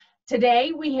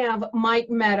Today we have Mike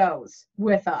Meadows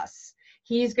with us.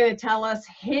 He's going to tell us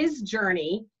his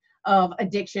journey of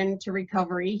addiction to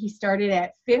recovery. He started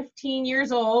at 15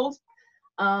 years old,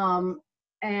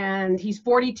 and he's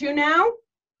 42 now.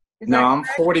 No, I'm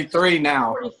 43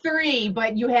 now. 43,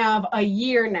 but you have a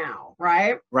year now,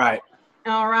 right? Right.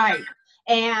 All right.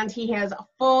 And he has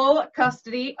full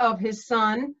custody of his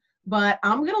son, but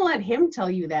I'm going to let him tell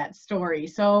you that story.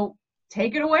 So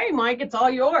take it away, Mike. It's all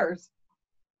yours.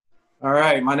 All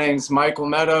right. My name's Michael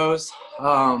Meadows.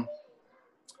 My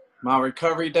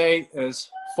recovery date is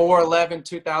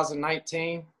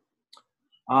 4/11/2019.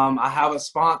 I have a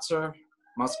sponsor.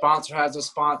 My sponsor has a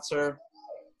sponsor.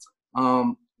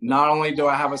 Not only do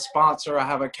I have a sponsor, I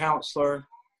have a counselor.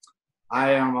 I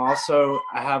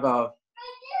have a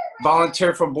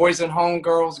volunteer for Boys and Home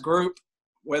Girls group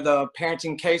with a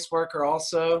parenting caseworker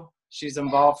also. She's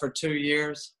involved for 2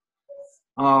 years.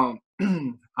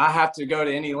 I have to go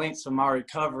to any lengths of my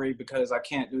recovery because I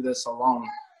can't do this alone.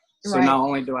 So Right. Not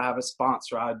only do I have a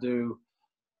sponsor,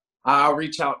 I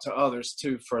reach out to others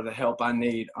too for the help I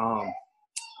need. I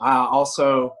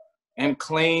also am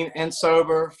clean and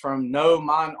sober from no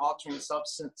mind-altering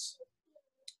substance.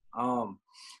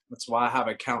 That's why I have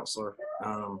a counselor.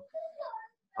 All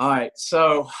right,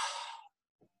 so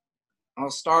I'll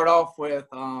start off with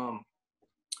I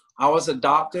was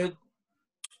adopted.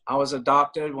 I was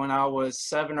adopted when I was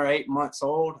 7 or 8 months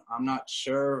old. I'm not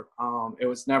sure. It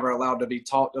was never allowed to be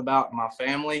talked about in my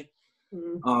family.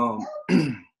 Mm-hmm.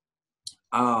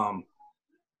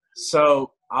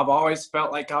 So I've always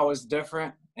felt like I was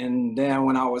different. And then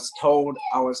when I was told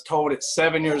at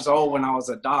 7 years old when I was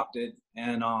adopted.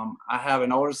 And I have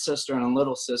an older sister and a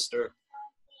little sister,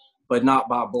 but not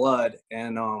by blood.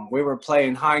 And we were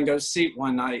playing hide and go seek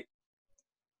one night.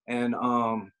 And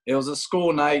it was a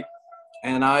school night.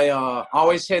 And I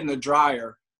always hid in the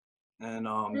dryer. And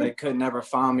they could never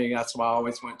find me. That's why I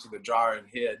always went to the dryer and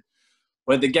hid.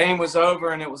 But the game was over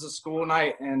and it was a school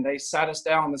night. And they sat us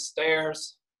down on the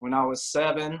stairs when I was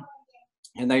 7.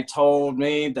 And they told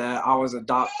me that I was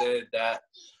adopted, that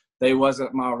they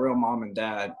wasn't my real mom and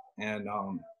dad. And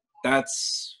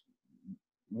that's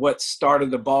what started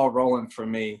the ball rolling for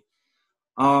me.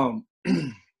 I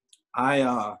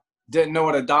didn't know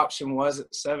what adoption was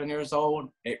at 7 years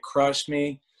old. It crushed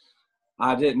me.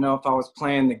 I didn't know if I was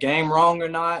playing the game wrong or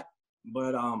not,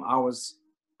 but I was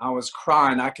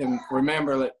crying. I can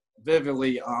remember it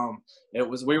vividly.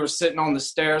 We were sitting on the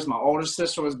stairs. My older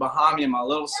sister was behind me and my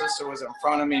little sister was in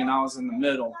front of me and I was in the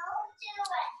middle.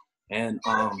 And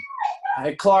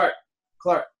hey, Clark.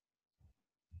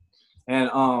 And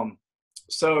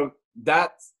so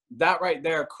that right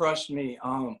there crushed me.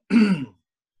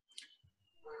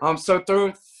 So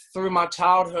through my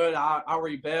childhood, I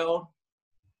rebelled.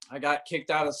 I got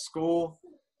kicked out of school.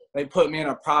 They put me in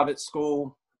a private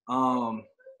school.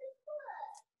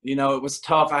 It was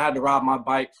tough. I had to ride my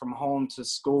bike from home to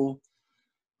school.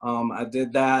 I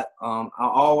did that. I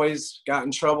always got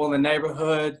in trouble in the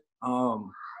neighborhood.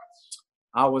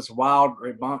 I was wild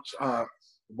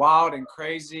and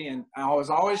crazy, and I was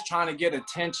always trying to get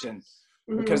attention.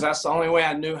 Because that's the only way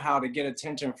I knew how to get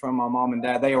attention from my mom and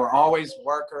dad. They were always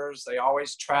workers. They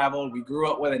always traveled. We grew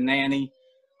up with a nanny.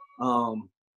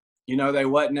 They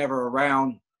wasn't never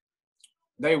around.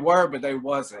 They were, but they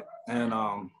wasn't. And,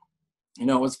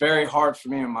 it was very hard for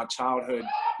me in my childhood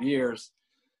years.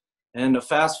 And to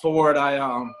fast forward,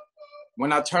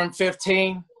 when I turned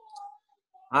 15,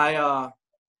 oh,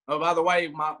 by the way,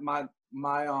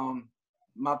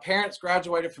 my parents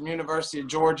graduated from University of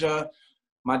Georgia.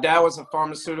 My dad was a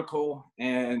pharmaceutical,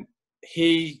 and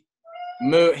he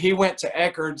went to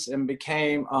Eckerd's and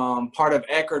became part of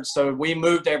Eckerd's. So we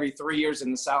moved every 3 years in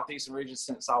the southeastern region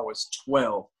since I was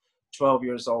 12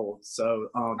 years old. So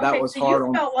that was hard.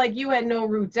 You felt like you had no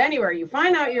roots anywhere. You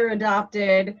find out you're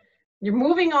adopted. You're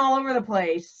moving all over the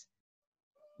place.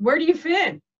 Where do you fit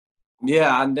in?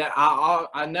 Yeah,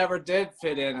 I never did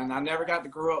fit in, and I never got to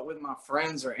grow up with my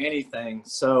friends or anything.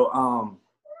 So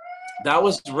that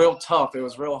was real tough. It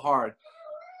was real hard.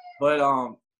 But,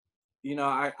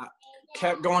 I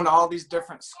kept going to all these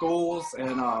different schools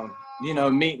and,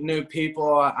 meeting new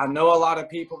people. I know a lot of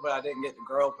people, but I didn't get to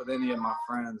grow up with any of my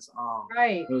friends.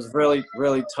 Right. It was really,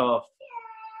 really tough.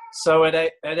 So at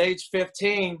age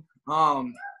 15,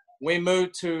 we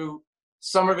moved to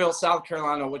Summerville, South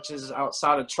Carolina, which is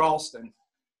outside of Charleston.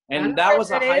 And that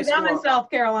was a high school. I'm in South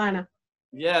Carolina.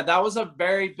 Yeah, that was a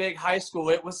very big high school.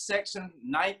 It was section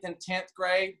 9th and 10th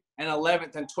grade and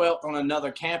 11th and 12th on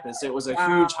another campus. It was a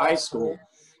huge high school.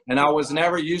 And I was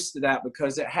never used to that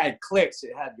because it had cliques.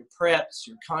 It had your preps,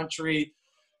 your country,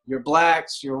 your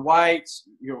blacks, your whites,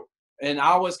 and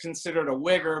I was considered a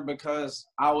wigger because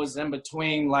I was in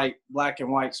between like black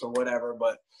and whites or whatever.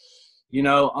 But, you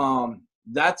know,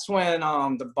 that's when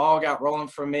the ball got rolling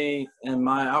for me in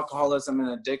my alcoholism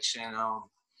and addiction.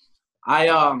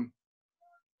 I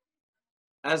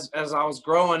as I was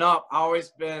growing up, I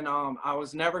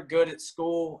was never good at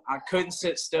school. I couldn't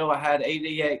sit still. I had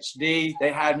ADHD.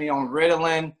 They had me on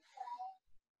Ritalin.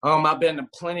 I've been to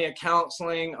plenty of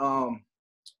counseling.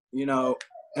 You know,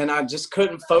 and I just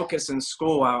couldn't focus in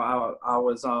school. I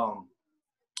was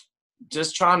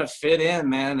just trying to fit in,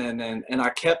 man, and I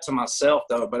kept to myself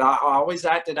though. But I always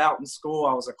acted out in school.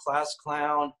 I was a class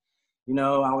clown. You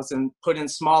know, I was put in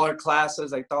smaller classes.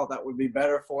 They thought that would be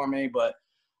better for me, but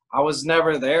I was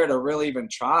never there to really even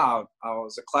try. I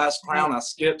was a class clown. I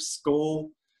skipped school,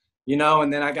 you know,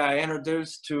 and then I got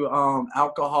introduced to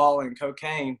alcohol and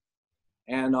cocaine.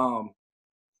 And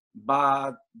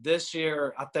by this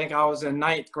year, I think I was in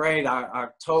 9th grade, I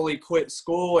totally quit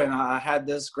school, and I had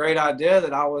this great idea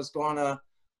that I was going to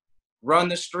run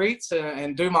the streets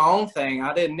and do my own thing.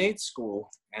 I didn't need school.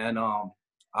 And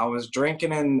I was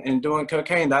drinking and doing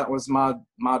cocaine. That was my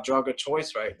drug of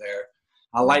choice right there.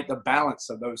 I like the balance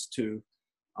of those two.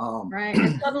 Right.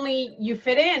 And suddenly you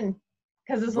fit in,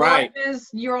 because as long Right. as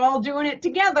you're all doing it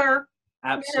together,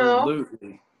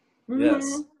 Absolutely. you know.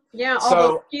 Yes. Yeah, all So,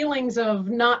 those feelings of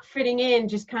not fitting in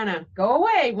just kind of go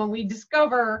away when we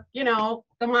discover, you know,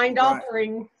 the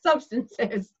mind-altering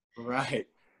substances. Right.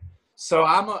 So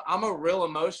I'm a real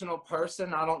emotional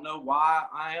person. I don't know why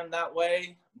I am that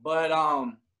way, but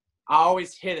I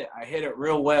always hit it. I hit it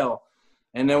real well.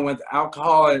 And then with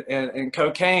alcohol and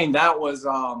cocaine, that was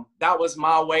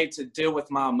my way to deal with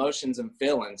my emotions and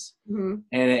feelings. Mm-hmm.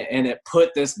 And it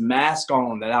put this mask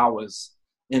on that I was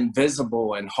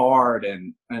invisible and hard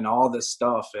and all this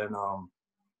stuff. And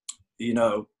you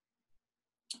know,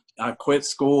 I quit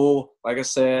school. Like I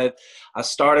said, I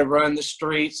started running the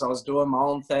streets. I was doing my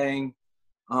own thing.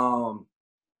 And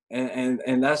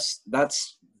that's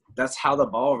how the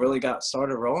ball really got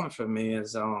started rolling for me.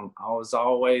 Is I was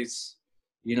always,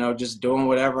 you know, just doing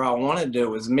whatever I wanted to do.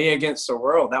 It was me against the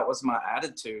world. That was my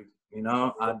attitude. You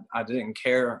know, I didn't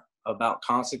care about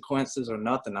consequences or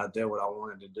nothing. I did what I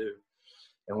wanted to do.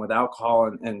 And with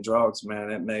alcohol and drugs,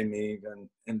 man, it made me even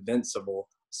invincible.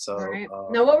 So right.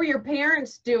 Now, what were your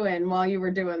parents doing while you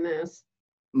were doing this?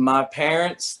 My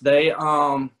parents, they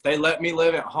let me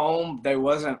live at home. They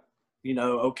wasn't, you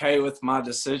know, okay with my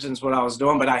decisions, what I was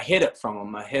doing, but I hid it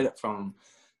from them.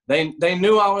 They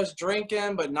knew I was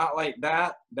drinking, but not like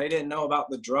that. They didn't know about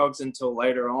the drugs until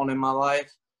later on in my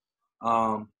life.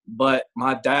 But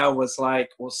my dad was like,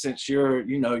 well, since you're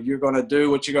going to do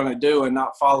what you're going to do and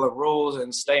not follow the rules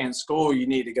and stay in school, you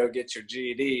need to go get your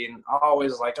GED. And I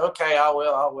always like, okay, I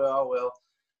will.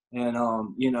 And,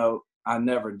 you know, I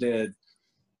never did.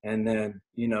 And then,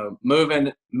 you know,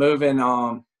 moving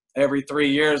every 3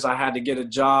 years, I had to get a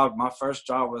job. My first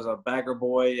job was a bagger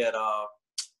boy at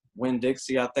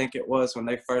Winn-Dixie, I think it was, when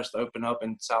they first opened up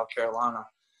in South Carolina.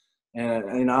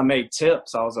 And I made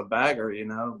tips. I was a bagger, you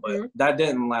know, but that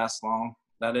didn't last long.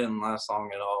 That didn't last long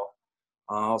at all.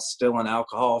 I was stealing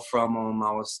alcohol from them.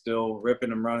 I was still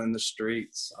ripping and running the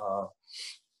streets,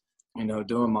 you know,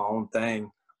 doing my own thing.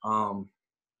 And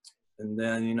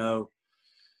then, you know,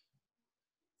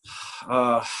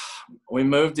 we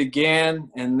moved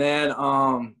again. And then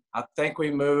I think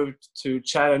we moved to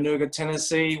Chattanooga,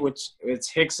 Tennessee, which it's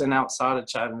Hickson outside of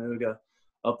Chattanooga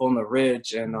up on the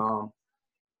ridge. And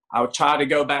I would try to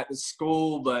go back to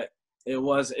school, but it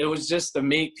was just to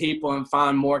meet people and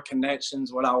find more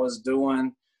connections, what I was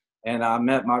doing. And I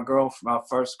met my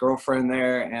first girlfriend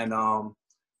there, and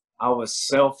I was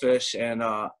selfish, and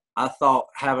I thought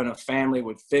having a family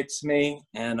would fix me.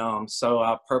 And so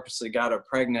I purposely got her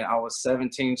pregnant. I was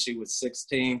 17, she was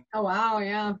 16. Oh, wow,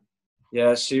 yeah.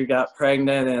 Yeah, she got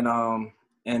pregnant,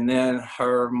 and then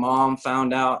her mom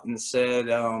found out and said,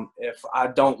 if I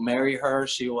don't marry her,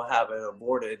 she will have it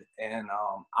aborted. And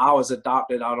I was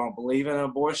adopted. I don't believe in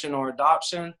abortion or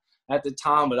adoption at the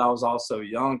time, but I was also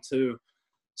young too.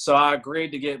 So I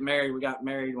agreed to get married. We got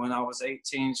married when I was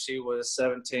 18. She was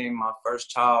 17. My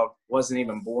first child wasn't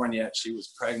even born yet. She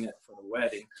was pregnant for the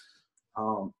wedding.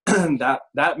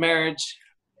 That marriage,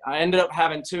 I ended up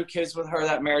having 2 kids with her.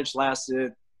 That marriage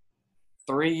lasted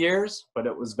 3 years, but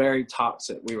it was very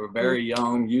toxic. We were very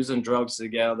young, using drugs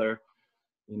together.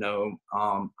 You know,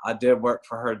 I did work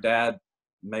for her dad,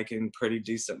 making pretty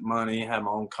decent money, had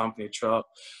my own company truck,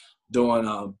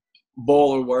 doing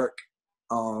boiler work.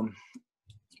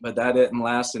 But that didn't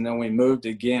last. And then we moved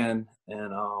again,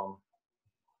 and I'm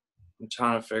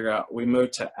trying to figure out, we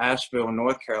moved to Asheville,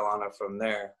 North Carolina from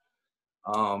there.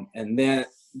 And then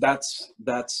that's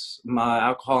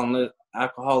my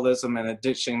alcoholism and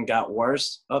addiction got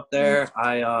worse up there.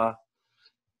 I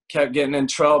kept getting in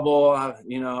trouble.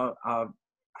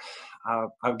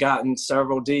 I've gotten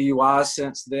several DUIs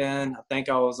since then. I think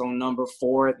I was on number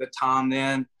 4 at the time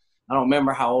then. I don't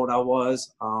remember how old I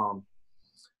was.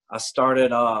 I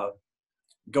started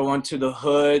going to the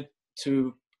hood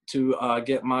to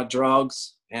get my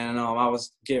drugs, and I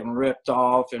was getting ripped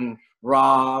off and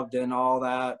robbed and all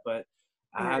that. But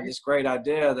I had this great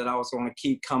idea that I was going to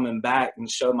keep coming back and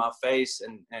show my face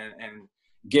and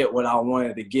get what I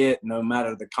wanted to get, no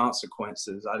matter the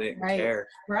consequences. I didn't care.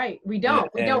 Right. We don't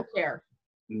care.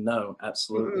 No,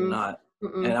 absolutely not.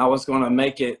 And I was going to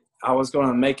make it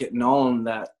known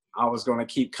that I was going to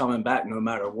keep coming back no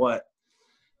matter what.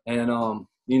 And,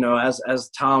 as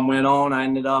time went on, I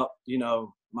ended up,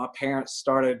 my parents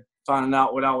started finding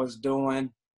out what I was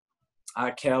doing.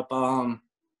 I kept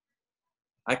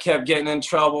getting in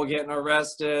trouble, getting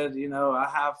arrested. I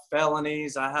have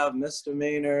felonies, I have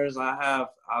misdemeanors, I've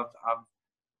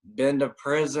been to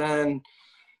prison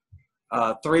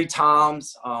 3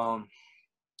 times.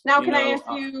 Now, can I ask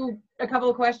you a couple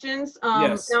of questions?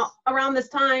 Yes. Now, around this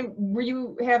time, were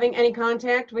you having any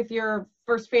contact with your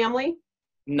first family?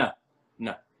 No.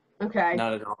 Okay.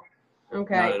 Not at all.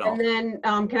 Okay. Not at all. And then,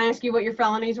 can I ask you what your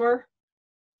felonies were?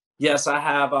 Yes, I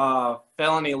have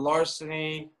felony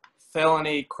larceny,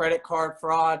 felony credit card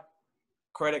fraud,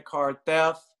 credit card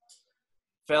theft,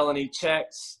 felony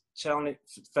checks,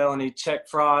 felony check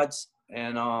frauds.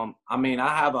 And I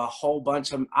have a whole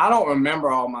bunch of, I don't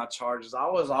remember all my charges. I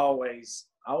was always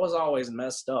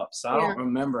messed up, so I don't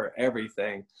remember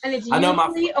everything. And it's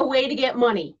usually a way to get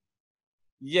money.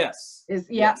 Yes.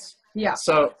 Yes. Yeah.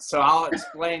 So I'll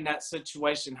explain that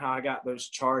situation, how I got those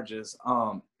charges.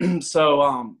 I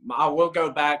will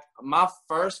go back. My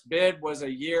first bid was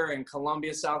a year in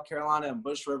Columbia, South Carolina, in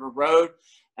Bush River Road.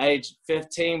 Age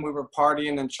 15, we were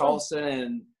partying in Charleston,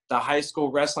 and the high school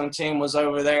wrestling team was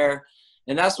over there.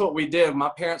 And that's what we did.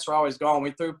 My parents were always gone.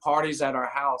 We threw parties at our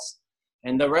house,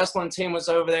 and the wrestling team was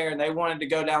over there, and they wanted to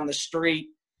go down the street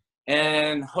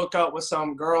and hook up with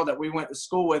some girl that we went to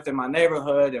school with in my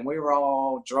neighborhood, and we were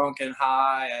all drunk and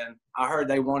high, and I heard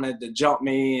they wanted to jump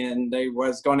me, and they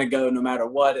was going to go no matter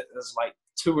what. It was like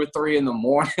 2 or 3 in the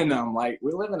morning. I'm like,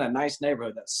 we live in a nice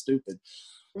neighborhood. That's stupid.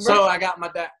 Right. So I got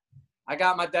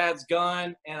my dad's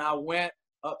gun, and I went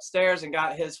upstairs and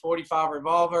got his .45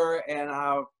 revolver, and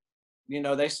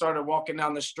they started walking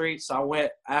down the street, so I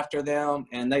went after them,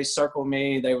 and they circled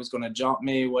me. They was going to jump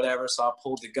me, whatever, so I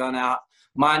pulled the gun out.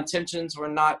 My intentions were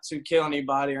not to kill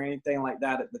anybody or anything like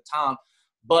that at the time,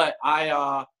 but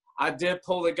I did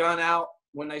pull the gun out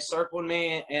when they circled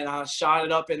me, and I shot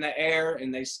it up in the air,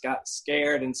 and they got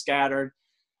scared and scattered.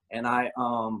 And I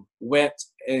went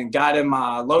and got in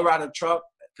my lowrider truck,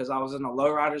 because I was in the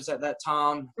lowriders at that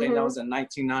time. I think that was in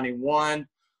 1991.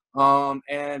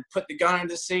 And put the gun in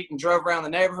the seat and drove around the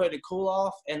neighborhood to cool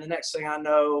off. And the next thing I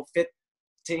know,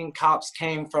 15 cops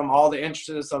came from all the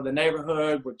entrances of the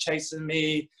neighborhood, were chasing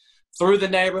me through the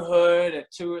neighborhood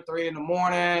at 2 or 3 in the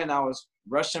morning. And I was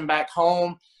rushing back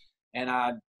home, and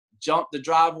I jumped the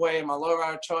driveway in my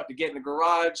lowrider truck to get in the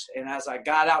garage. And as I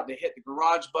got out to hit the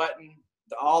garage button,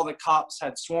 all the cops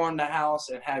had swarmed the house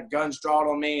and had guns drawn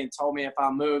on me and told me if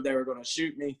I moved, they were going to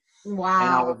shoot me. Wow. And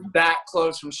I was that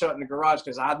close from shutting the garage,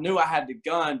 because I knew I had the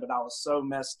gun, but I was so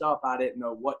messed up, I didn't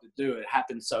know what to do. It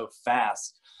happened so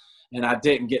fast, and I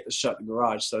didn't get to shut the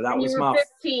garage. So that was my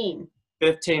 15.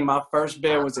 15. My first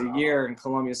bid was a year in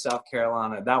Columbia, South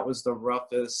Carolina. That was the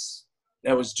roughest.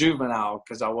 It was juvenile,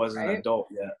 because I wasn't an adult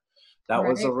yet. That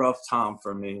was a rough time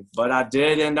for me. But I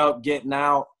did end up getting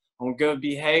out on good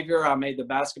behavior. I made the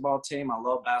basketball team. I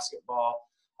love basketball.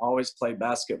 Always played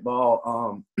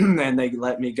basketball. And they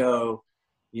let me go.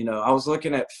 I was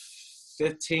looking at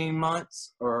 15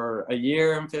 months or a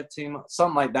year and 15 months,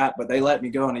 something like that. But they let me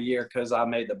go in a year because I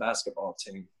made the basketball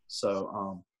team.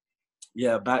 So,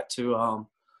 back to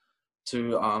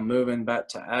moving back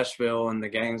to Asheville and the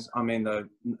gangs. I mean,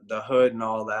 the hood and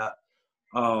all that.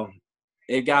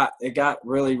 It got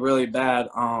really, really bad.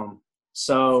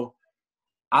 So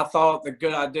I thought the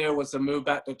good idea was to move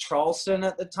back to Charleston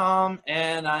at the time,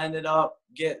 and I ended up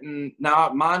now,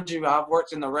 mind you, I've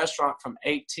worked in the restaurant from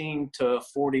 18 to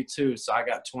 42, so I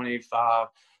got 26,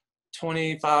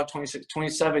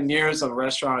 27 years of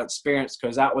restaurant experience,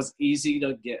 because that was easy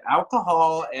to get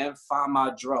alcohol and find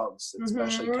my drugs,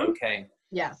 especially cocaine.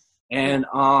 Yes. And,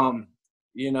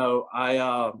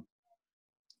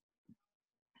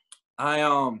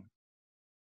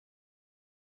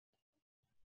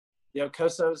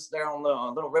 Coso's there on the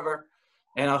Little River.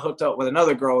 and I hooked up with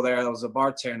another girl there that was a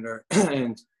bartender,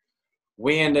 and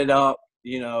we ended up,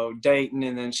 dating,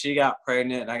 and then she got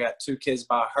pregnant, and I got 2 kids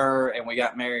by her, and we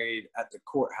got married at the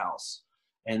courthouse,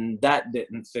 and that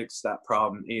didn't fix that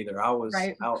problem either. I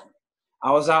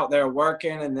was out there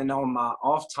working, and then on my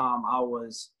off time, I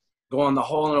was going the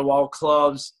hole in the wall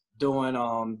clubs, doing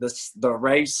the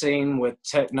racing with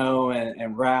techno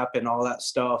and rap and all that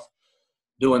stuff,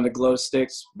 doing the glow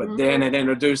sticks. But then it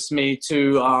introduced me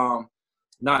to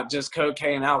not just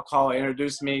cocaine and alcohol. It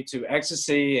introduced me to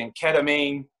ecstasy and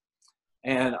ketamine,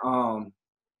 and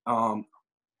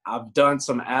I've done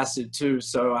some acid too.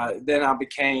 So then I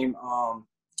became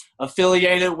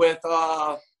affiliated with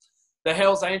the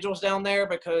Hells Angels down there,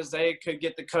 because they could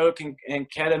get the coke and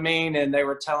ketamine, and they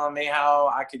were telling me how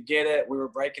I could get it. We were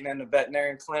breaking into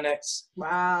veterinarian clinics,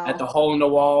 at the hole in the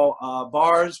wall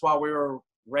bars while we were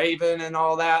raving and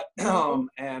all that.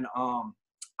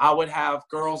 I would have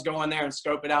girls go in there and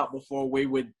scope it out before we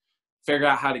would figure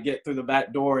out how to get through the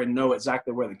back door and know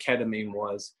exactly where the ketamine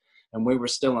was. And we were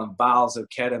still in vials of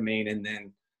ketamine, and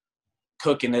then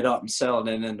cooking it up and selling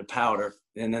it into powder.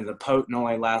 And then the potent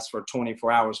only lasts for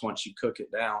 24 hours once you cook it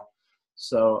down.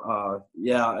 So,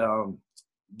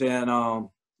 then,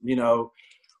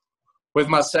 with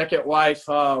my second wife,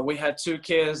 we had 2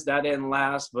 kids. That didn't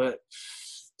last but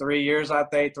 3 years, I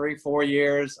think, 3-4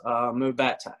 years. Moved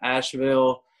back to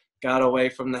Asheville, got away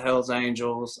from the Hells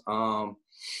Angels.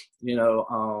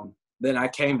 Then I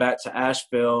came back to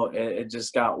Asheville. It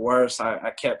just got worse.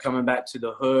 I kept coming back to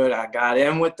the hood. I got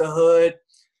in with the hood.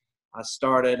 I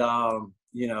started, I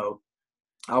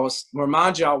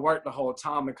worked the whole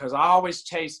time because I always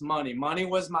chased money. Money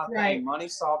was my thing. Money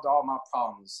solved all my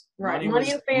problems. Money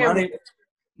and family.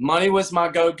 Money was my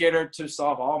go-getter to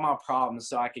solve all my problems,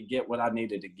 so I could get what I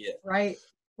needed to get. Right.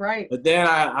 But then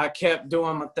I kept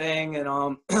doing my thing, and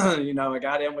I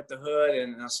got in with the hood,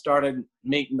 and I started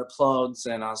meeting the plugs,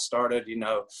 and I started,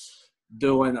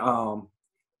 doing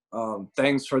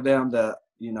things for them that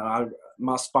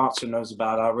my sponsor knows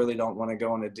about. I really don't want to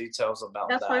go into details about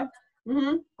that. That's fine.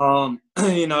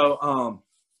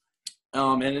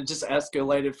 And it just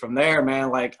escalated from there, man.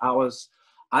 Like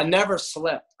I never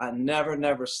slept. I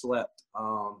never slept.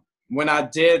 When I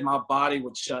did, my body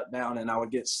would shut down and I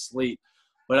would get sleep.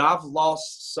 But I've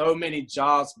lost so many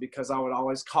jobs because I would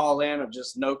always call in or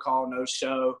just no call, no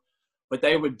show. But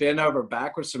they would bend over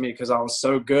backwards for me because I was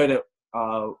so good at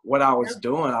what I was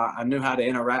doing. I knew how to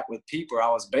interact with people. I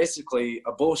was basically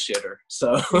a bullshitter.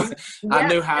 So I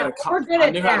knew how to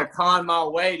con my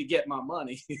way to get my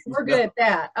money. We're good at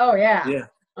that. Oh yeah. Yeah.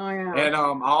 Oh yeah. And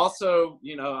I also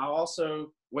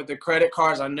with the credit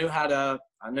cards, I knew how to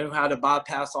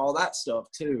bypass all that stuff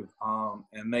too,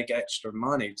 and make extra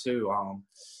money too.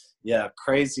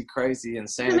 Crazy,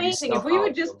 insanity. It's amazing. If we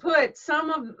would just put some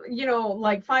of,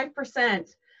 like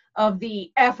 5% of the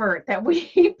effort that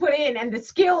we put in and the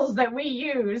skills that we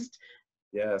used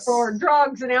for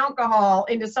drugs and alcohol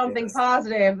into something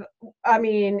positive, I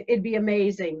mean, it'd be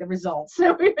amazing, the results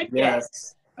that we would get.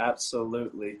 Yes,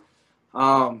 absolutely.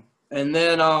 And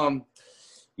then, I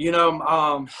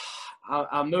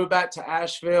moved back to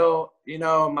Asheville.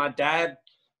 My dad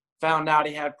found out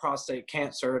he had prostate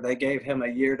cancer. They gave him a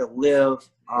year to live.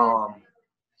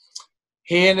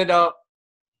 He ended up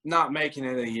not making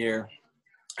it a year.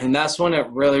 And that's when it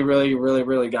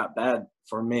really got bad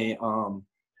for me.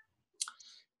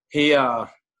 He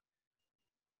only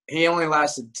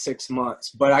lasted 6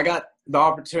 months, but I got the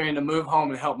opportunity to move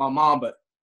home and help my mom. But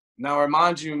now,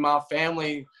 remind you, my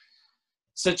family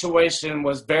situation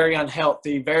was very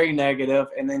unhealthy, very negative,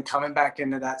 and then coming back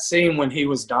into that scene when he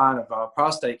was dying of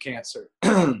prostate cancer.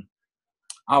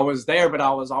 I was there, but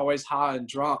I was always high and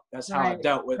drunk. That's how I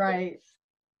dealt with it.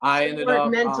 I ended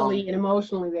up mentally and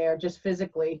emotionally there, just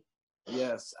physically.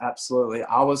 Yes, absolutely.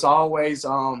 I was always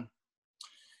I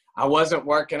wasn't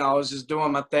working. I was just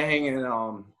doing my thing, and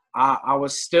I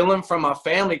was stealing from my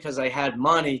family because they had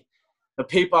money. The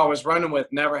people I was running with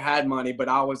never had money, but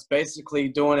I was basically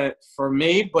doing it for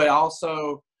me, but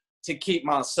also to keep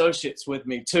my associates with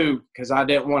me too, because I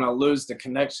didn't want to lose the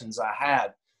connections I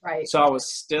had. Right. So I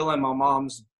was stealing my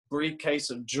mom's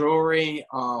briefcase of jewelry,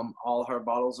 all her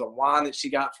bottles of wine that she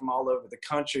got from all over the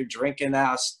country, drinking that.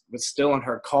 I was stealing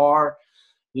her car.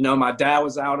 My dad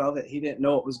was out of it. He didn't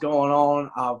know what was going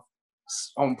on.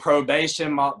 On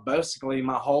probation, basically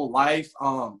my whole life.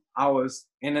 I was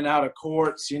in and out of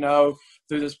courts, through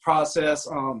this process.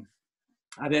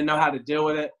 I didn't know how to deal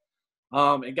with it.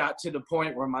 It got to the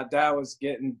point where my dad was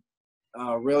getting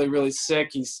really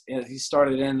sick. He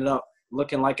ended up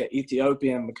looking like an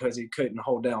Ethiopian because he couldn't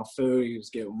hold down food. He was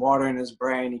getting water in his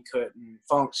brain. He couldn't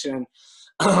function.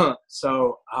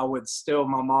 So I would steal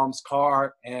my mom's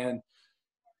car, and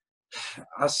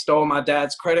I stole my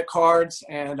dad's credit cards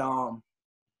and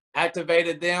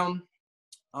activated them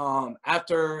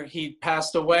after he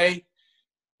passed away.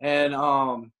 And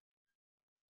I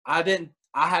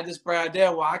had this bright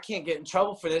idea, well, I can't get in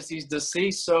trouble for this. He's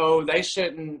deceased, so they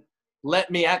shouldn't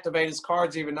let me activate his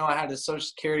cards even though I had his social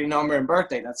security number and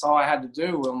birthday. That's all I had to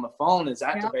do on the phone is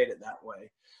activate it that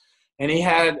way. And he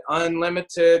had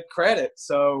unlimited credit.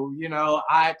 So, you know,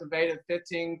 I activated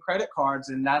 15 credit cards,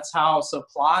 and that's how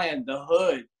supplying the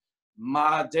hood,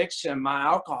 my addiction, my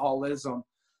alcoholism,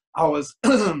 I was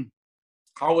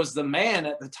I was the man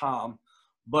at the time.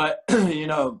 But, you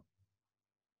know,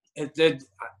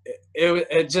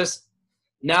 it just,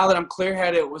 now that I'm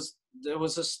clear-headed, it was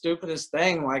the stupidest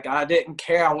thing. Like, I didn't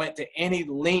care. I went to any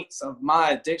lengths of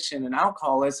my addiction and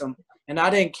alcoholism, and I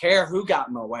didn't care who got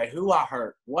in my way, who I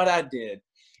hurt, what I did,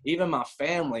 even my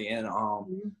family. And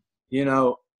you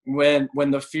know, when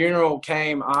the funeral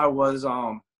came, I was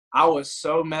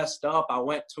so messed up. I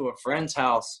went to a friend's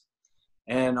house,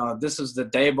 and this was the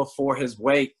day before his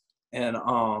wake, and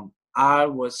I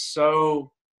was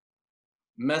so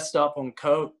messed up on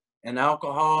coke and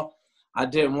alcohol. I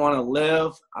didn't want to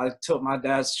live. I took my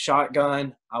dad's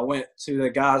shotgun. I went to the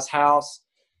guy's house.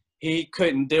 He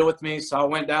couldn't deal with me, so I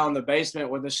went down in the basement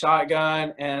with the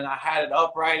shotgun, and I had it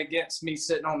upright against me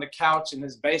sitting on the couch in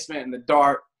his basement in the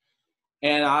dark.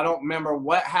 And I don't remember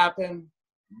what happened,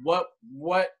 what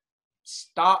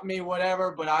stopped me,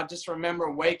 whatever, but I just remember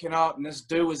waking up, and this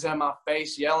dude was in my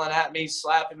face yelling at me,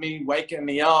 slapping me, waking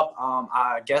me up.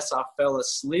 I guess I fell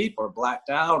asleep or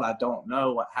blacked out. I don't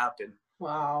know what happened.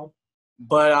 Wow.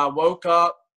 But I woke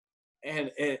up, and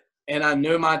I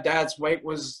knew my dad's wake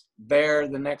was there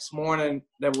the next morning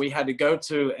that we had to go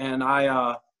to, and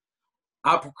I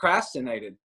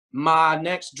procrastinated. My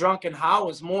next drunken high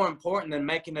was more important than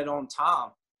making it on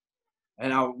time.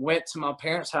 And I went to my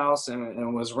parents' house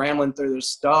and was rambling through their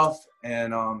stuff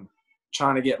and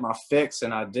trying to get my fix,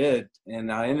 and I did.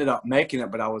 And I ended up making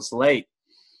it, but I was late.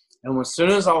 And as soon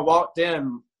as I walked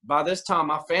in, by this time,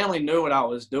 my family knew what I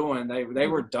was doing. They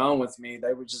were done with me.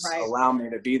 They would just allow me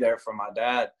to be there for my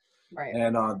dad. Right.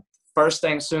 And first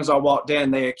thing, as soon as I walked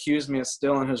in, they accused me of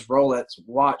stealing his Rolex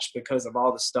watch because of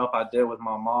all the stuff I did with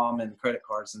my mom and credit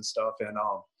cards and stuff. And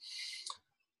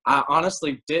I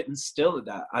honestly didn't steal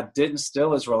that. I didn't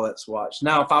steal his Rolex watch.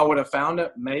 Now, if I would have found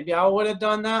it, maybe I would have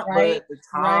done that. But at the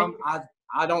time,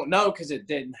 I don't know, because it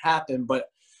didn't happen. But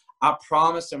I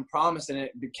promised and promised, and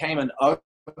it became an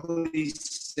ugly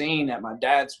scene at my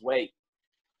dad's wake.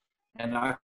 And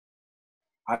I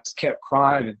just kept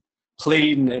crying and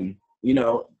pleading and, you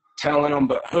know, telling them,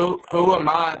 but who am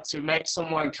I to make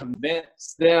someone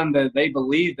convince them that they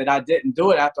believe that I didn't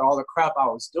do it after all the crap I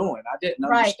was doing? I didn't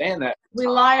understand that. We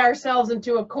lie ourselves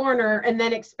into a corner and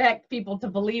then expect people to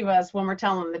believe us when we're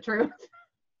telling the truth.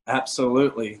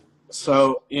 Absolutely.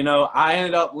 So, you know, I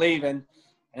ended up leaving,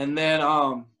 and then,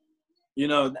 you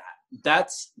know,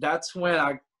 that's when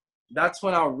I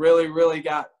really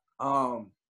got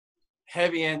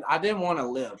heavy, and I didn't want to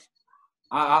live.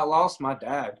 I lost my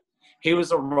dad. He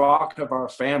was a rock of our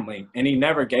family, and he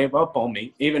never gave up on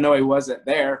me, even though he wasn't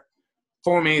there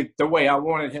for me the way I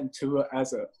wanted him to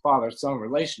as a father-son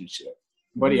relationship.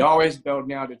 But he always bailed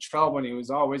me out of trouble, and he was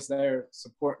always there to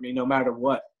support me no matter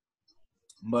what.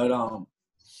 But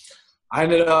I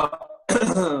ended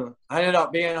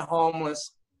up being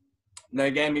homeless.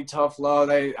 They gave me tough love.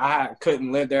 I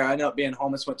couldn't live there. I ended up being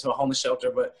homeless, went to a homeless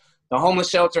shelter. But the homeless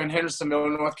shelter in Hendersonville,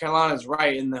 North Carolina is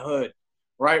right in the hood,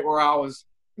 right where I was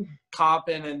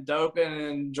copping and doping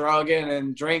and drugging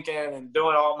and drinking and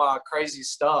doing all my crazy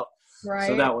stuff. Right.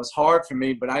 So that was hard for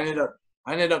me. But I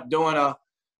ended up doing a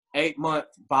 8-month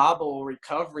Bible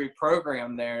recovery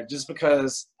program there just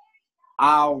because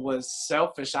I was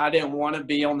selfish. I didn't want to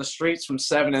be on the streets from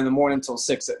 7 in the morning till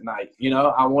 6 at night. You know,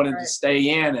 I wanted to stay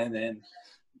in and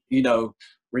you know,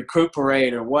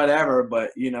 recuperate or whatever.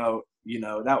 But, you know,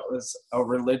 that was a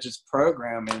religious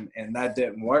program, and that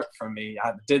didn't work for me.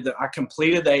 I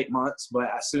completed the 8 months, but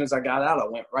as soon as I got out, I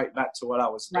went right back to what I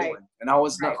was doing. And I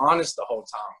was not honest the whole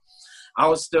time. I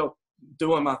was still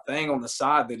doing my thing on the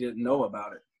side. They didn't know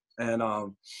about it. And,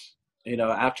 you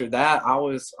know, after that,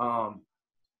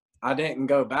 I didn't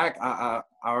go back. I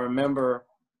remember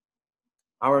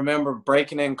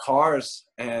breaking in cars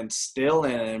and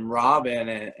stealing and robbing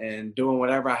and doing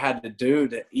whatever I had to do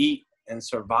to eat and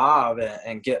survive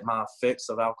and get my fix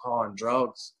of alcohol and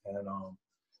drugs. And,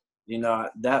 you know,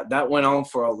 that went on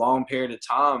for a long period of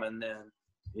time. And then,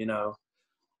 you know,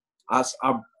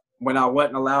 when I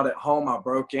wasn't allowed at home, I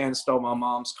broke in, stole my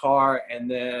mom's car. And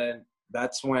then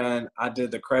that's when I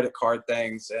did the credit card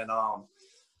things. And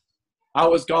I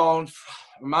was gone.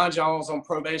 Remind you, I was on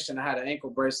probation. I had an ankle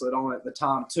bracelet on at the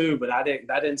time too, but that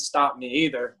didn't stop me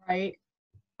either. Right.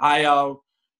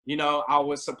 You know, I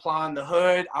was supplying the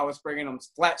hood. I was bringing them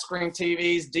flat screen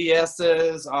TVs,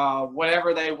 DS's,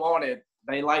 whatever they wanted.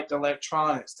 They liked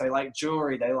electronics. They liked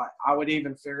jewelry. I would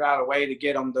even figure out a way to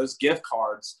get them those gift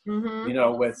cards, you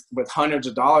know, with hundreds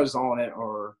of dollars on it,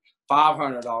 or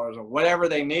 $500 or whatever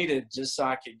they needed, just so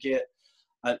I could get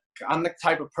I'm the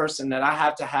type of person that I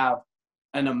have to have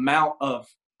an amount of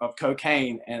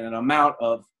cocaine and an amount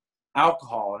of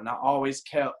alcohol. And I always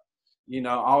kept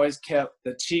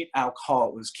the cheap alcohol.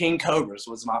 It was King Cobras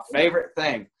was my favorite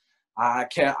thing.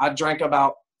 I drank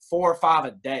about 4 or 5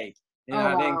 a day. And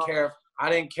I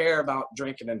didn't care about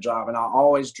drinking and driving. I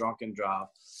always drunk and drive.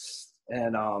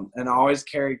 And I always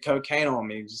carried cocaine on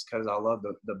me just because I love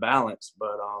the balance.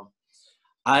 But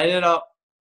I ended up,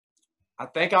 I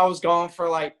think I was gone for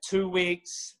like 2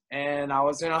 weeks, and I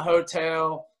was in a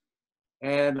hotel,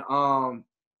 and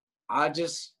I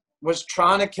just was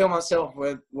trying to kill myself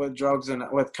with drugs and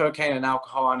with cocaine and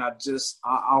alcohol. And I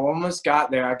almost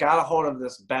got there. I got a hold of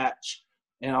this batch,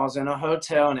 and I was in a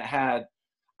hotel, and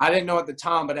I didn't know at the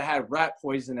time, but it had rat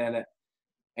poison in it.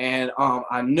 And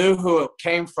I knew who it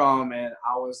came from, and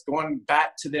I was going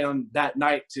back to them that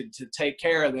night to take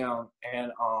care of them.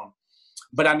 And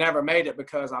but I never made it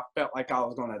because I felt like I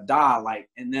was going to die.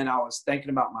 And then I was thinking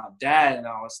about my dad, and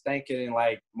I was thinking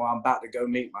like, well, I'm about to go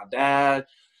meet my dad.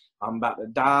 I'm about to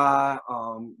die.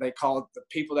 They called, the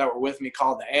people that were with me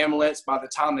called the ambulance. By the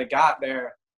time they got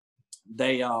there,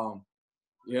 they, you know,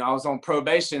 I was on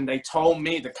probation. They told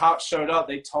me, the cops showed up.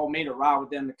 They told me to ride with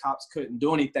them. The cops couldn't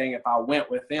do anything if I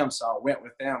went with them. So I went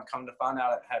with them. Come to find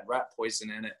out it had rat poison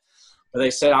in it. But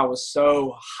they said I was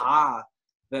so high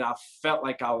that I felt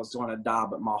like I was going to die,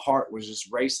 but my heart was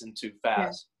just racing too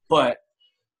fast. Yeah.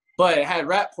 But it had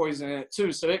rat poison in it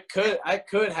too. So I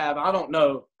could have, I don't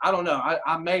know.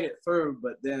 I made it through,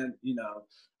 but then, you know,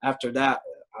 after that,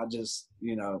 I just,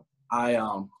 you know, I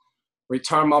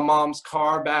returned my mom's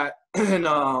car back, and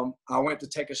I went to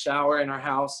take a shower in her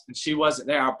house, and she wasn't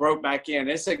there. I broke back in.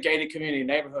 It's a gated community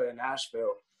neighborhood in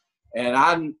Nashville, and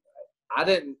I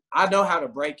know how to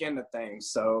break into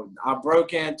things. So I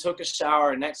broke in, took a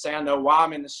shower, and next thing I know, while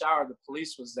I'm in the shower, the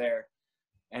police was there.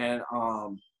 And I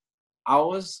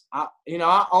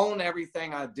own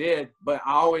everything I did, but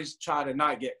I always try to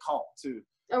not get caught too.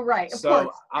 Oh, right. Of course.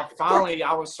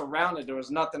 I was surrounded. There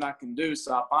was nothing I can do.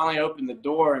 So I finally opened the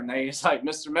door, and it's like,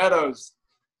 Mr. Meadows,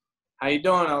 how you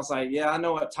doing? I was like, yeah, I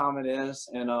know what time it is.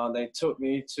 And they took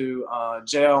me to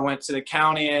jail. I went to the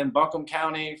county in Buncombe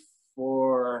County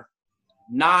for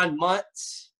 9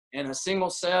 months in a single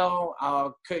cell. I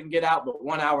couldn't get out but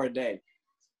 1 hour a day.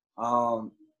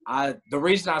 The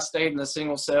reason I stayed in a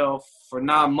single cell for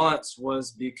 9 months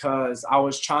was because I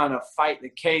was trying to fight the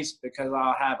case, because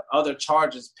I have other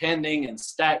charges pending and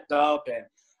stacked up, and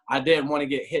I didn't want to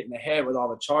get hit in the head with all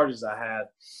the charges I had.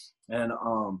 And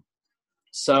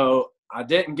so I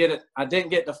didn't get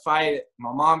to fight it.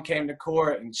 My mom came to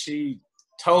court, and she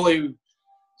totally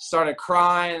started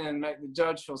crying and make the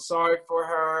judge feel sorry for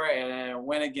her, and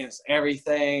went against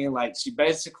everything. Like, she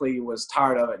basically was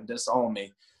tired of it and disowned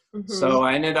me. Mm-hmm. So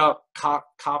I ended up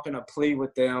copping a plea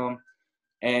with them,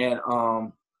 and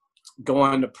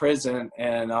going to prison.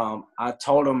 And I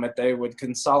told them that they would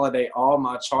consolidate all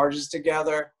my charges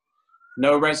together,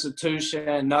 no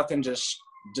restitution, nothing, just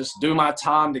do my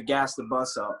time to got the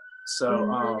bus up.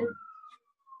 So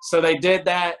so they did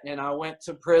that, and I went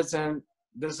to prison.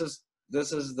 This is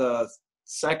the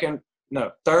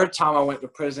third time I went to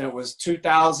prison. It was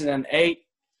 2008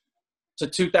 to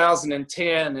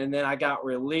 2010, and then I got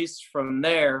released from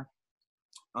there.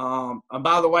 And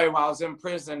by the way, while I was in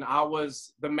prison, I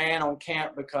was the man on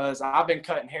camp, because I've been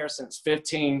cutting hair since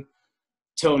 15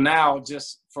 till now,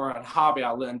 just for a hobby.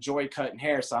 I enjoy cutting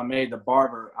hair, so I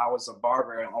was a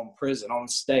barber on prison, on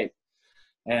state.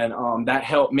 And that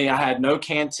helped me. I had no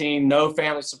canteen, no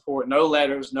family support, no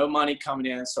letters, no money coming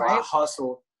in. So I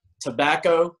hustled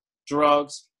tobacco,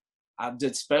 drugs. I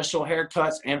did special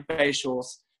haircuts and facials,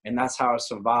 and that's how I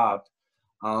survived.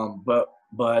 But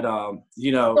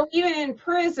you know. So even in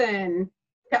prison,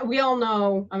 we all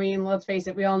know, I mean, let's face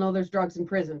it, we all know there's drugs in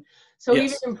prison. So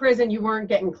yes. Even in prison, you weren't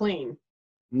getting clean.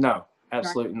 No,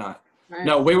 absolutely not. Right.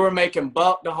 No, we were making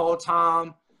buck the whole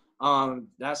time.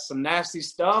 That's some nasty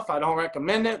stuff. I don't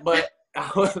recommend it, but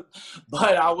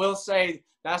I will say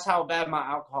that's how bad my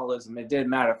alcoholism. It didn't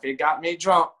matter. If it got me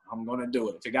drunk, I'm going to do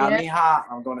it. If it got me high,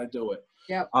 I'm going to do it.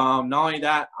 Yep. Not only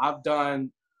that,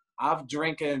 I've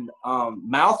drinking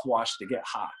mouthwash to get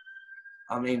high.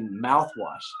 I mean,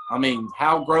 mouthwash. I mean,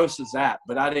 how gross is that?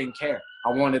 But I didn't care.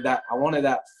 I wanted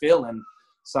that feeling,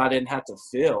 so I didn't have to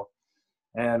feel.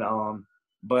 And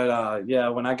yeah,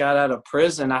 when I got out of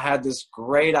prison, I had this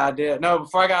great idea. No,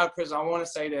 before I got out of prison, I want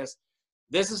to say this.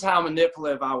 This is how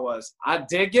manipulative I was. I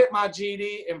did get my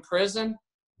GED in prison,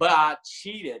 but I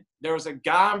cheated. There was a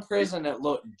guy in prison that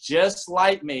looked just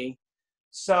like me.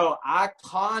 So I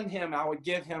conned him. I would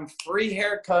give him free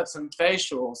haircuts and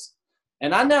facials.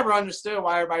 And I never understood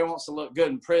why everybody wants to look good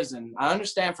in prison. I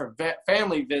understand for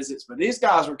family visits, but these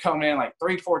guys were coming in like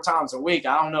 3-4 times a week.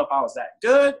 I don't know if I was that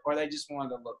good or they just wanted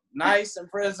to look nice in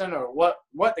prison or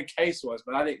what the case was,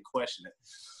 but I didn't question it.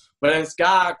 But this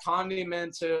guy conned him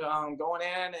into going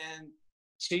in and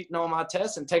cheating on my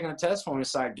test and taking a test for me.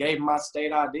 So I gave him my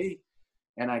state ID,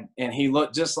 and he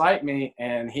looked just like me,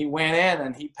 and he went in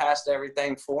and he passed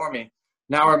everything for me.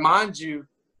 Now, remind you,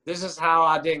 this is how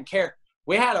I didn't care.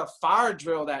 We had a fire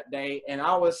drill that day, and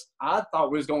I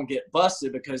thought we was going to get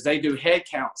busted because they do head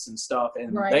counts and stuff,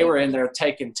 and they were in there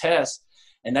taking tests,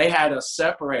 and they had us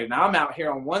separated. Now, I'm out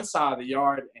here on one side of the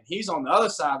yard, and he's on the other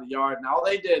side of the yard, and all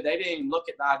they didn't even look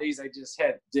at the IDs. They just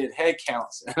did head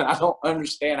counts, and I don't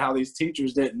understand how these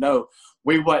teachers didn't know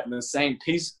we wasn't the same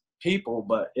people,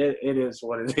 but it is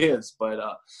what it is. But,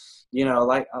 you know,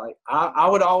 I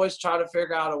would always try to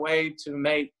figure out a way to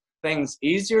make things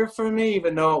easier for me,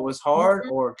 even though it was hard,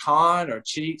 or con or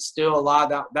cheat. Still a lot.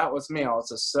 That was me. I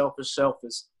was a selfish,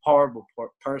 horrible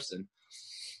person.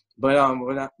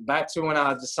 But back to when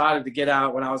I decided to get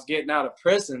out, when I was getting out of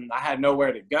prison, I had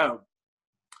nowhere to go.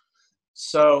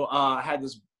 So I had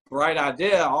this bright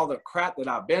idea. All the crap that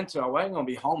I've been to, I wasn't going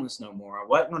to be homeless no more. I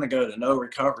wasn't going to go to no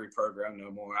recovery program no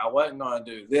more. I wasn't going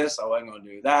to do this. I wasn't going to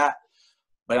do that.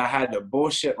 But I had to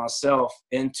bullshit myself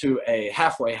into a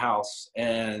halfway house,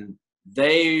 and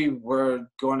they were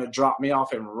going to drop me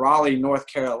off in Raleigh, North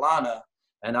Carolina,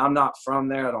 and I'm not from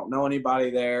there. I don't know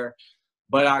anybody there,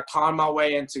 but I conned my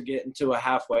way into getting to a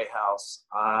halfway house.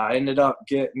 I ended up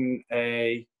getting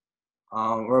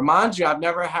remind you, I've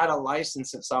never had a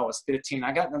license since I was 15.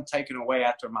 I got them taken away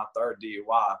after my third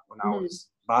DUI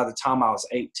by the time I was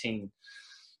 18.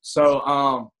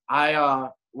 So I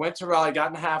went to Raleigh, got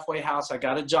in the halfway house. I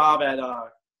got a job at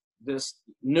this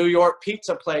New York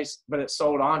pizza place, but it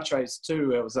sold entrees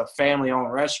too. It was a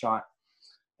family-owned restaurant.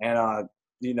 And,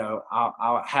 you know,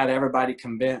 I had everybody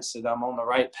convinced that I'm on the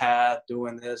right path,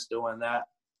 doing this, doing that.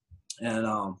 And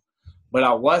but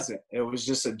I wasn't. It was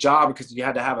just a job because you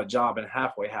had to have a job in a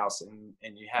halfway house, and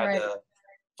you had to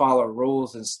follow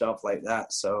rules and stuff like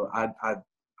that. So I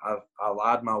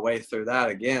lied my way through that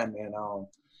again. And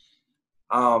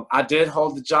I did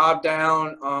hold the job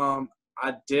down.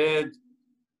 I did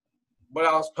what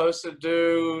I was supposed to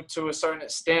do to a certain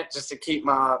extent just to keep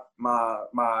my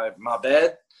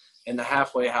bed in the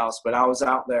halfway house. But I was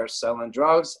out there selling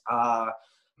drugs.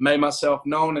 Made myself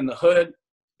known in the hood.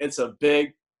 It's a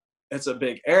big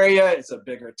area. It's a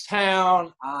bigger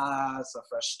town. It's a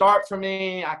fresh start for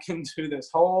me. I can do this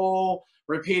whole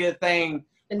repeated thing.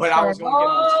 But I was going to get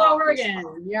on top again.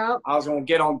 Yep. I was going to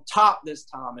get on top this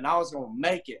time, and I was going to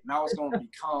make it, and I was going to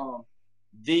become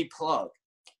the plug.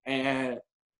 And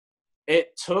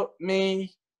it took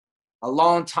me a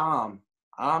long time.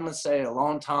 I'm going to say a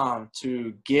long time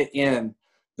to get in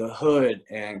the hood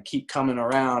and keep coming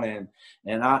around. And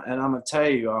I'm going to tell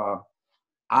you,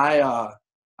 I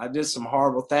did some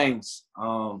horrible things.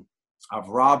 I've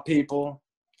robbed people.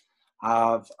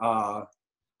 I've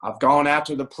gone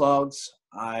after the plugs.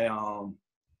 I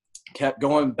kept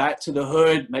going back to the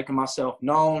hood, making myself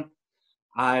known.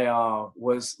 I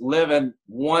was living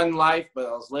one life, but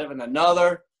I was living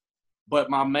another. But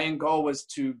my main goal was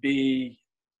to be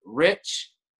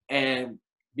rich and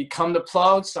become the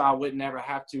plug, so I would never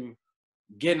have to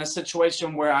get in a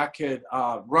situation where I could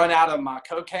run out of my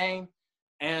cocaine.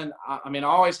 And I mean, I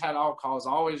always had alcohol, I was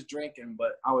always drinking,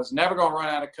 but I was never going to run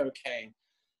out of cocaine.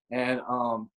 And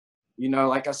you know,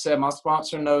 like I said, my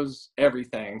sponsor knows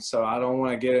everything, so I don't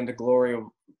want to get into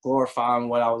glorifying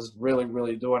what I was really,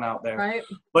 really doing out there. Right.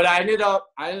 But I ended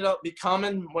up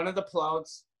becoming one of the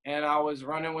plugs, and I was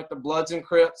running with the Bloods and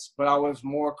Crips, but I was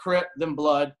more Crip than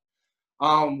Blood.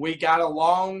 We got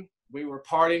along. We were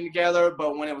partying together,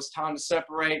 but when it was time to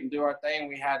separate and do our thing,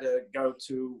 we had to go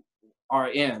to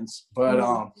our ends. But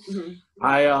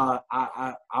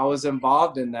I was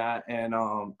involved in that, and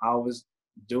I was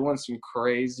doing some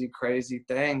crazy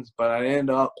things, but I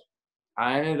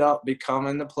ended up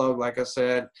becoming the plug, like I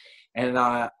said, and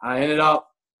I ended up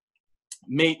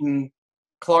meeting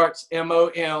Clark's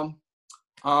MOM.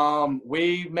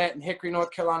 We met in Hickory,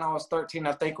 North Carolina. I was 13.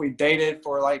 I think we dated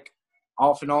for like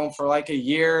off and on for like a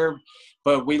year,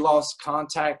 but we lost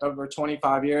contact over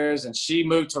 25 years. And she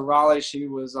moved to Raleigh. She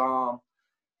was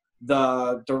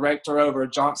the director over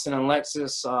Johnson and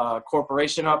Lexus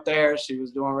Corporation up there. She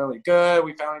was doing really good.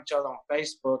 We found each other on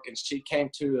Facebook, and she came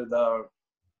to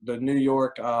the New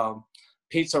York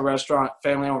pizza restaurant,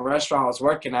 family-owned restaurant I was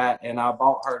working at, and I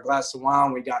bought her a glass of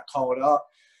wine. We got called up,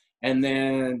 and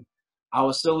then I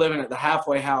was still living at the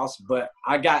halfway house, but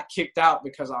I got kicked out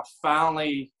because I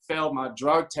finally failed my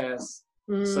drug test.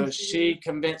 So she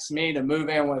convinced me to move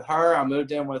in with her. I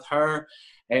moved in with her,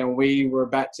 and we were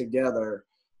back together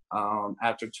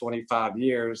after 25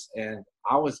 years. And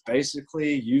I was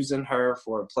basically using her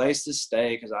for a place to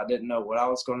stay because I didn't know what I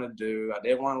was going to do. I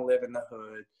didn't want to live in the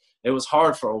hood. It was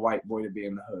hard for a white boy to be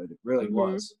in the hood. It really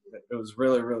was. It was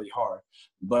really, really hard.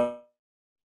 But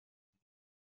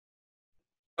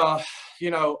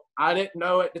you know, I didn't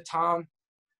know at the time.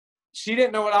 She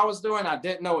didn't know what I was doing. I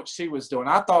didn't know what she was doing.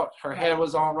 I thought her head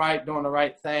was on right, doing the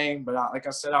right thing. But like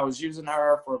I said, I was using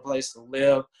her for a place to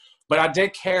live. But I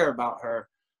did care about her.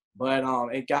 But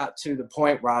it got to the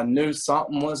point where I knew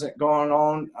something wasn't going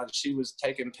on. She was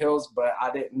taking pills, but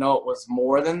I didn't know it was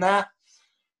more than that.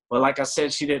 But like I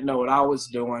said, she didn't know what I was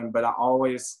doing. But I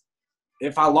always,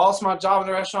 if I lost my job in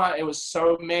the restaurant, it was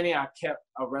so many, I kept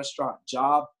a restaurant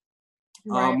job.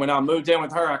 Right. When I moved in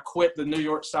with her, I quit the New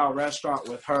York style restaurant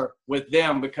with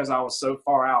them because I was so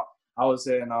far out. I was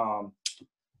in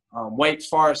Wake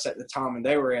Forest at the time, and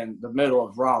they were in the middle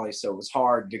of Raleigh, so it was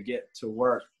hard to get to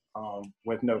work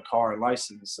with no car and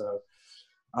license. So,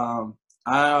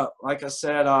 like I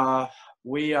said,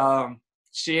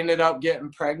 she ended up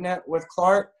getting pregnant with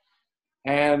Clark,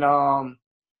 and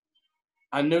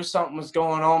I knew something was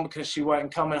going on because she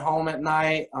wasn't coming home at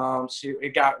night.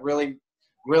 It got really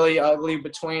ugly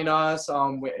between us.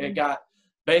 It got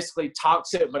basically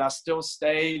toxic, but I still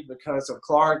stayed because of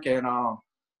Clark, and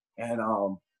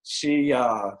she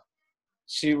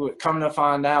would come to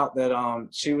find out that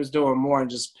she was doing more than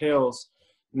just pills.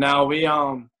 Now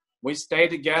we stayed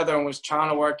together and was trying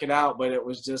to work it out, but it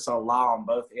was just a lot on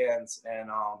both ends.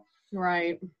 And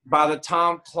right. By the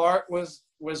time Clark was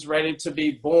ready to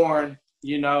be born,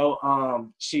 you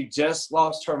know, she just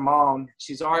lost her mom.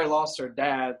 She's already lost her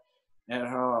dad. And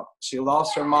she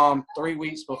lost her mom 3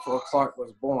 weeks before Clark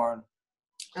was born.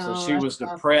 So she was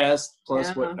depressed,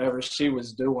 plus whatever she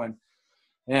was doing.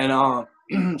 And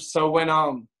so when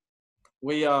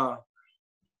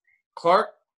Clark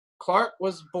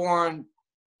was born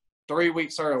 3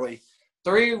 weeks early,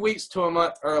 3 weeks to a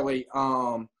month early,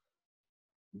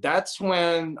 that's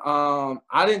when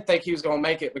I didn't think he was going to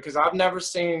make it, because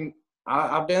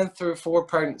I've been through 4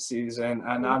 pregnancies, and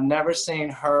I've never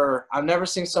seen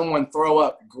someone throw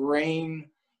up green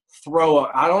throw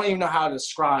up. I don't even know how to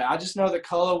describe it. I just know the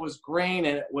color was green,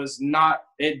 and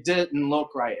it didn't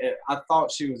look right. I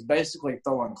thought she was basically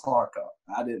throwing Clark up.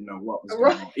 I didn't know what was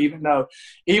going on.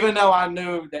 Even though I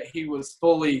knew that he was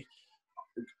fully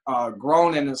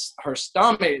grown in her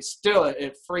stomach,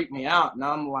 it freaked me out. And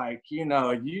I'm like, you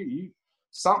know,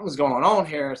 something's going on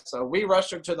here. So we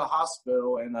rushed her to the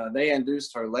hospital, and they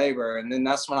induced her labor. And then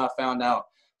that's when I found out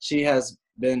she has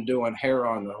been doing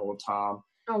heroin the whole time.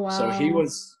 Oh, wow. So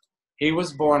he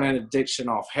was born in addiction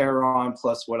off heroin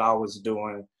plus what I was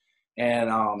doing.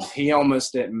 And he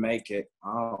almost didn't make it.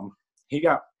 He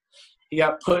got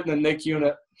put in the NIC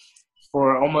unit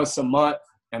for almost a month,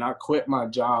 and I quit my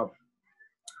job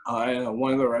in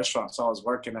one of the restaurants I was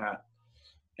working at.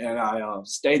 And I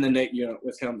stayed in the NIC unit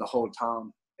with him the whole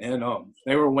time. And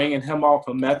they were winging him off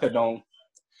of methadone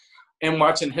and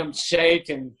watching him shake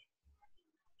and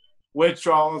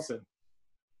withdrawals. And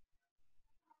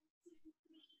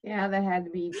yeah, that had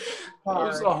to be hard. It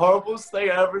was the horriblest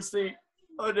thing I ever seen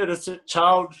an innocent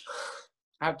child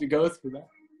have to go through that.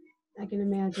 I can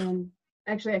imagine.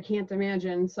 Actually, I can't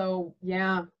imagine. So,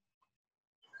 yeah.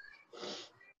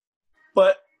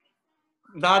 But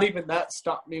not even that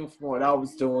stopped me from what I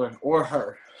was doing or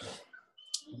her.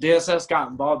 DSS got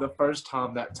involved the first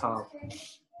time that time.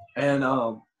 And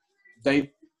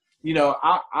they, you know,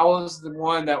 I was the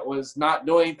one that was not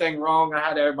doing anything wrong. I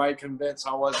had everybody convinced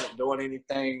I wasn't doing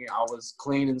anything. I was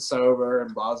clean and sober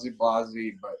and blasey.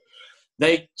 But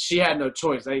she had no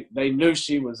choice. They knew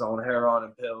she was on heroin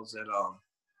and pills. And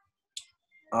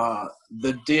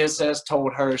the DSS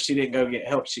told her she didn't go get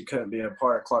help, she couldn't be a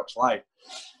part of Clark's life.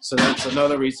 So that's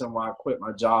another reason why I quit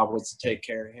my job, was to take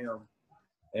care of him.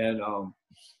 And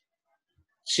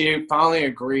she finally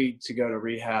agreed to go to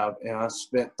rehab, and I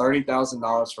spent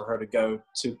 $30,000 for her to go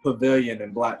to Pavilion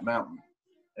in Black Mountain.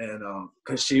 And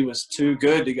because she was too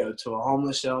good to go to a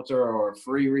homeless shelter or a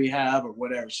free rehab or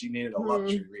whatever. She needed a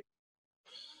luxury rehab.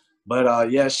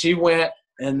 But yeah, she went,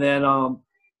 and then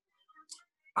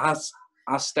I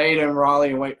stayed in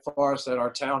Raleigh and Wake Forest at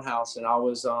our townhouse, and I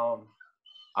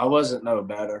wasn't no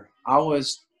better. I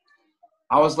was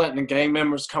letting the gang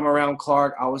members come around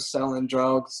Clark. I was selling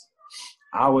drugs.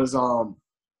 I was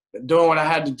doing what I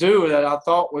had to do that I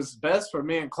thought was best for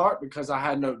me and Clark, because I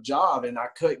had no job and I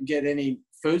couldn't get any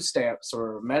food stamps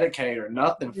or Medicaid or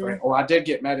nothing for it. Well, I did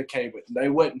get Medicaid, but they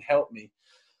wouldn't help me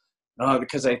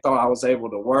because they thought I was able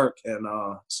to work. And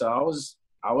so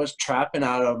I was trapping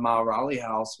out of my Raleigh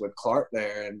house with Clark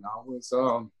there, and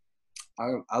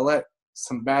I let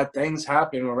some bad things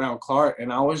happen around Clark,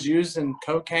 and I was using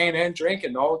cocaine and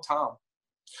drinking all the time.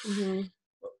 Mm-hmm.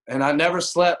 And I never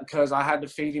slept because I had to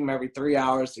feed him every 3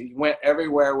 hours. He went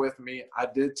everywhere with me. I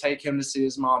did take him to see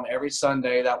his mom every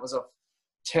Sunday. That was a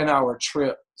 10-hour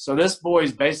trip. So this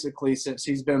boy's basically, since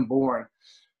he's been born,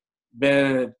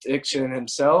 been an addiction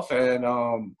himself,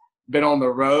 and been on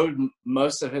the road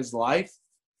most of his life,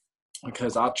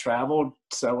 because I traveled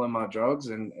selling my drugs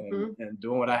and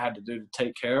doing what I had to do to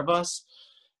take care of us,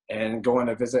 and going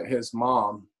to visit his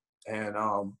mom. And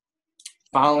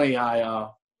finally I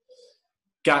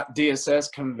got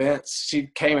DSS convinced. She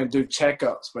came and do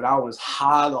checkups, but I was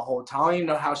high the whole time. I don't even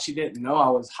know how she didn't know I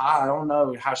was high. I don't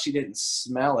know how she didn't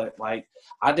smell it. Like,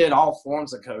 I did all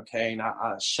forms of cocaine.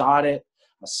 I shot it,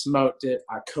 I smoked it,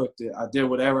 I cooked it. I did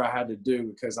whatever I had to do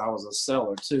because I was a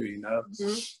seller too, you know.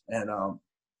 Mm-hmm.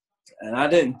 And I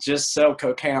didn't just sell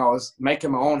cocaine. I was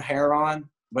making my own heroin,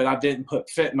 but I didn't put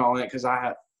fentanyl in it because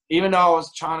even though I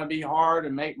was trying to be hard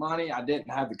and make money, I didn't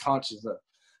have the conscience of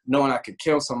knowing I could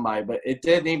kill somebody. But it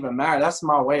didn't even matter. That's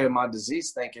my way of my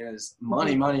disease thinking, is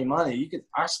money, money, money.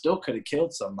 I still could have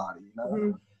killed somebody, you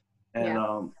know. Mm-hmm.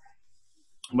 And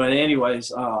but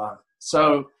anyways,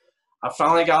 so I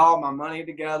finally got all my money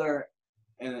together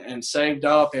and saved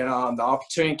up, and the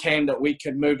opportunity came that we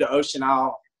could move to Ocean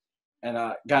Isle, and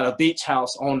got a beach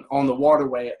house on the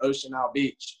waterway at Ocean Isle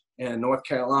Beach in North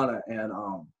Carolina. And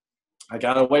I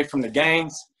got away from the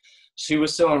gangs. She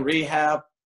was still in rehab,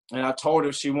 and I told her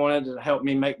if she wanted to help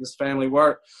me make this family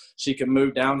work, she could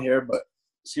move down here. But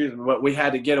we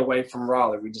had to get away from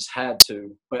Raleigh. We just had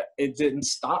to. But it didn't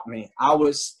stop me. I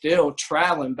was still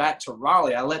traveling back to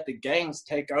Raleigh. I let the gangs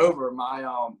take over my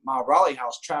Raleigh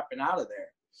house, trapping out of there.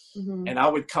 Mm-hmm. And I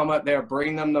would come up there,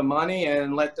 bring them the money,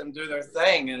 and let them do their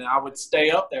thing. And I would stay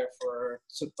up there for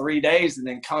 3 days and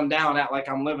then come down, act like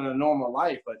I'm living a normal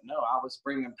life. But no, I was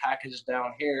bringing packages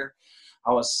down here.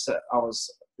 I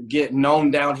was getting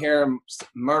known down here in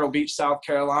Myrtle Beach, South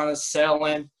Carolina,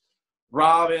 selling,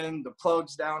 robbing the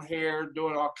plugs down here,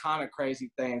 doing all kind of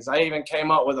crazy things. I even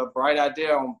came up with a bright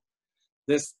idea on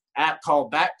this app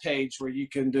called Backpage, where you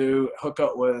can hook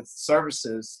up with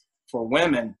services for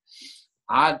women.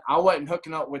 I wasn't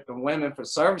hooking up with the women for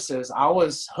services. I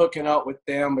was hooking up with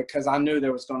them because I knew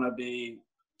there was going to be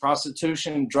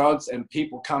prostitution, drugs, and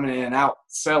people coming in and out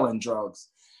selling drugs.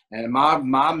 And my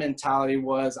mentality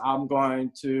was, I'm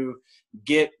going to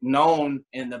get known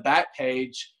in the back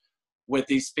page with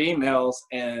these females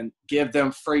and give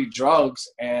them free drugs,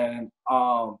 and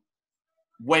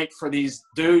wait for these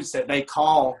dudes that they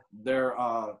call their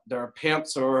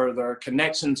pimps or their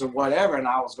connections or whatever, and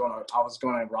I was going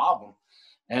to rob them.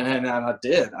 And I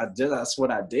did. That's what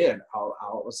I did.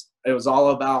 It was all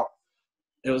about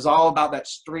that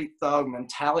street thug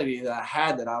mentality that I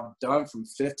had, that I've done from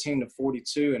 15 to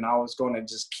 42. And I was going to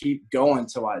just keep going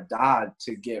till I died,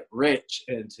 to get rich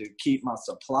and to keep my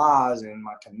supplies and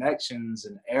my connections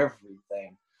and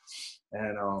everything.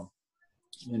 And,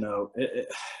 you know,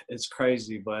 it's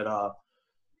crazy, but,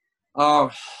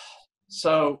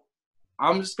 so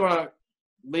I'm just going to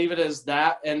leave it as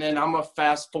that, and then I'm gonna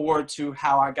fast forward to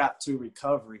how I got to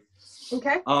recovery.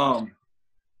 Okay.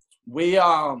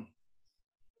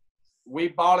 We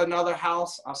bought another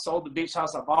house. I sold the beach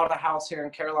house. I bought a house here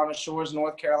in Carolina Shores,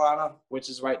 North Carolina, which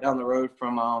is right down the road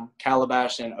from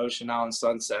Calabash and Ocean Island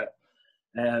Sunset.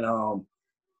 And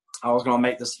I was gonna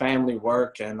make this family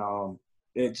work, and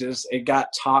it got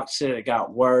toxic. It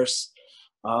got worse.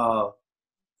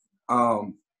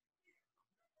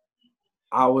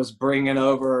 I was bringing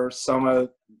over some of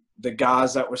the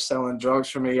guys that were selling drugs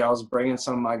for me. I was bringing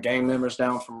some of my gang members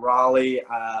down from Raleigh.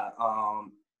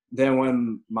 Then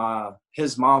when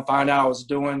his mom found out I was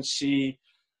doing, she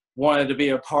wanted to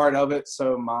be a part of it.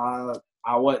 So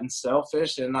I wasn't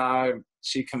selfish, and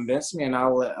she convinced me, and I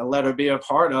let her be a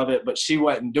part of it. But she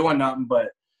wasn't doing nothing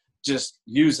but just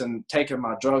taking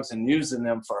my drugs and using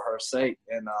them for her sake.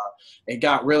 And it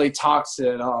got really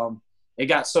toxic. It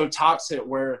got so toxic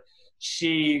where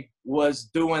she was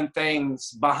doing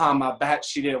things behind my back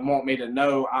she didn't want me to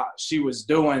know she was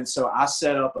doing. So I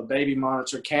set up a baby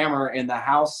monitor camera in the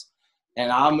house,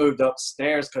 and I moved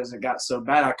upstairs because it got so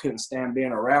bad I couldn't stand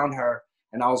being around her.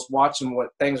 And I was watching what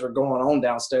things were going on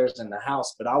downstairs in the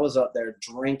house. But I was up there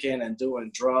drinking and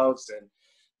doing drugs, and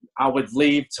I would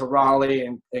leave to Raleigh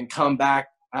and come back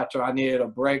after I needed a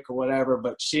break or whatever.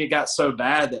 But she got so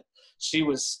bad that she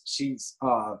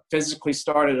physically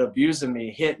started abusing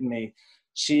me, hitting me.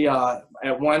 She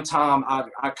at one time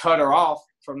I cut her off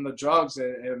from the drugs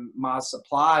and my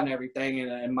supply and everything,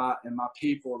 and my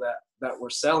people that were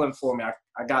selling for me.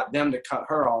 I got them to cut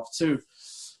her off too.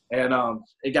 And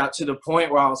it got to the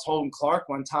point where I was holding Clark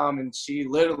one time, and she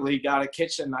literally got a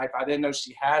kitchen knife. I didn't know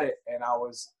she had it, and I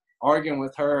was arguing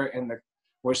with her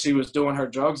where she was doing her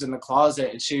drugs in the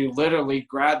closet, and she literally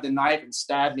grabbed the knife and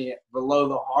stabbed me below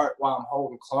the heart while I'm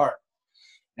holding Clark.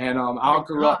 And I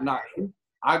grew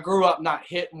up not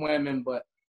hitting women, but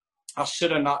I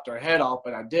should have knocked her head off,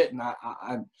 but I didn't.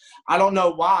 I don't know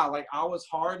why. Like, I was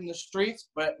hard in the streets,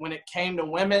 but when it came to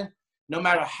women, no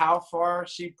matter how far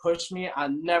she pushed me, I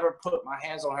never put my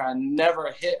hands on her. I never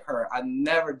hit her. I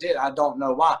never did. I don't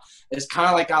know why. It's kind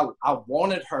of like I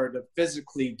wanted her to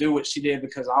physically do what she did,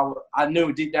 because I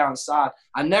knew deep down inside.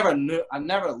 I never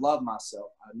loved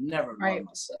myself. I never loved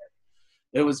myself.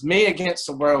 It was me against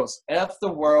the world. It was F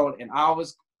the world, and I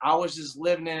was just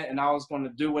living in it, and I was going to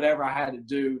do whatever I had to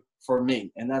do for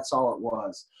me, and that's all it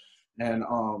was. And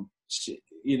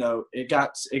it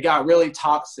got really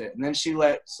toxic. And then she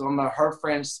let some of her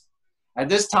friends. At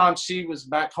this time, she was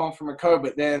back home from her COVID,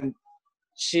 but then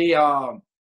she DSS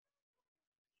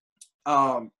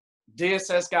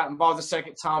got involved the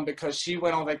second time because she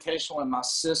went on vacation with my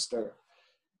sister.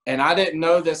 And I didn't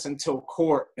know this until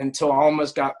I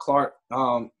almost got Clark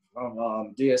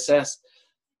DSS,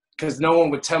 because no one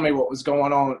would tell me what was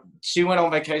going on. She went on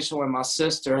vacation with my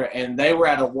sister, and they were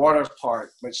at a water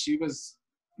park, but she was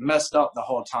messed up the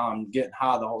whole time, getting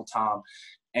high the whole time.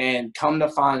 And come to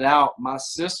find out, my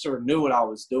sister knew what I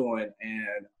was doing,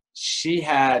 and she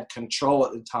had control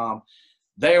at the time.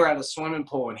 They were at a swimming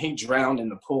pool, and he drowned in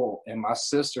the pool, and my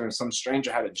sister and some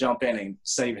stranger had to jump in and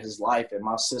save his life. And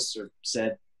my sister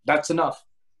said, "That's enough.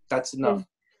 That's enough."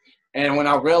 Mm-hmm. And when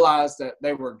I realized that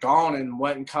they were gone and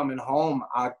wasn't coming home,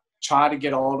 I tried to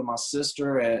get a hold of my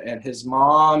sister and his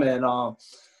mom, and I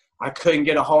couldn't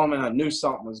get a hold, and I knew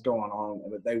something was going on,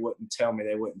 but they wouldn't tell me.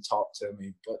 They wouldn't talk to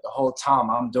me. But the whole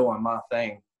time I'm doing my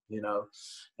thing,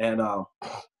 and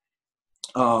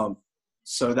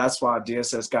so that's why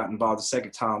DSS got involved the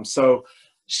second time. So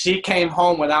she came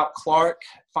home without Clark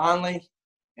finally,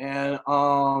 and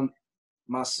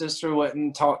my sister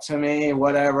wouldn't talk to me,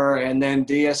 whatever. And then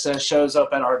DSS shows up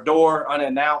at our door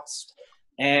unannounced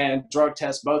and drug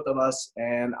tests both of us.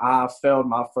 And I failed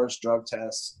my first drug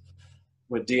test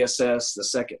with DSS the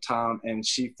second time, and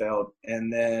she failed.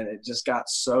 And then it just got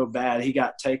so bad.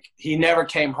 He never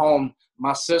came home.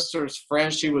 My sister's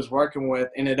friend she was working with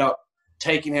ended up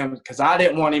taking him because I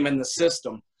didn't want him in the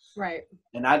system. Right.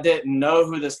 And I didn't know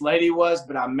who this lady was,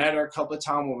 but I met her a couple of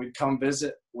times when we'd come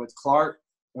visit with Clark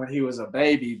when he was a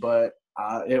baby. But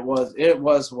it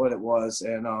was what it was.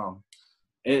 And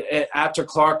after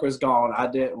Clark was gone, I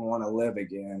didn't want to live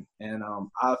again. And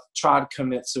I've tried to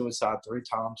commit suicide 3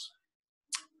 times.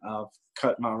 I've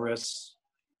cut my wrists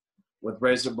with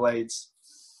razor blades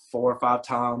 4 or 5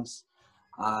 times.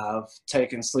 I've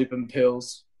taken sleeping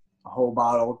pills, a whole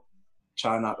bottle,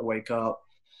 trying not to wake up.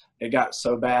 It got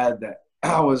so bad that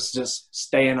I was just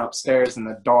staying upstairs in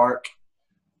the dark,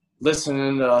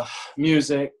 listening to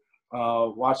music,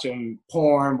 watching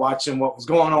porn, watching what was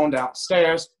going on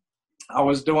downstairs. I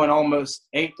was doing almost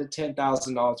 $8,000 to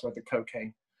 $10,000 worth of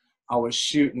cocaine. I was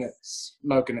shooting it,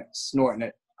 smoking it, snorting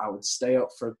it. I would stay up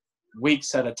for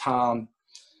weeks at a time.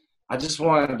 I just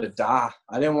wanted to die.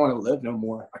 I didn't want to live no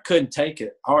more. I couldn't take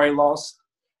it. I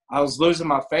was losing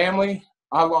my family.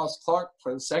 I lost Clark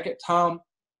for the second time.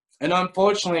 And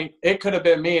unfortunately, it could have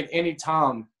been me at any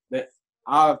time that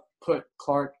I put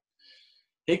Clark.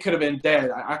 He could have been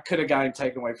dead. I could have got him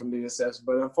taken away from DSS.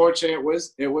 But unfortunately,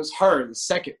 it was her the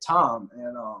second time.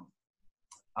 And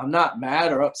I'm not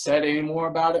mad or upset anymore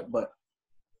about it. But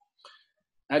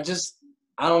I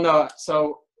don't know.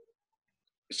 So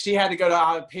she had to go to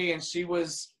IOP, and she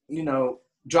was,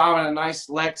 driving a nice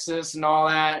Lexus and all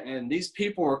that. And these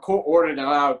people were court-ordered in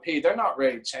IOP. They're not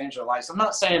ready to change their lives. I'm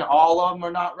not saying all of them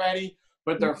are not ready,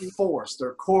 but they're forced.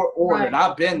 They're court-ordered. Right.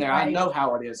 I've been there. Right. I know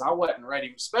how it is. I wasn't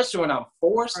ready, especially when I'm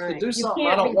forced to do something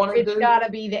I don't want to do. It's got to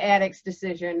be the addict's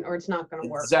decision, or it's not going to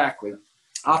work. Exactly.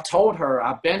 I told her,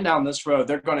 I've been down this road.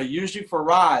 They're going to use you for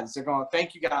rides. They're going to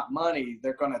think you got money.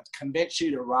 They're going to convince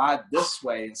you to ride this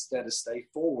way instead of stay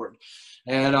forward.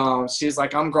 And she's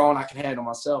like, I'm grown. I can handle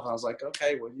myself. I was like,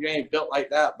 okay, well, you ain't built like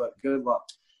that, but good luck.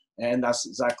 And that's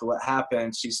exactly what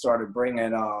happened. She started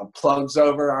bringing plugs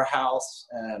over our house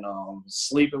and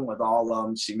sleeping with all of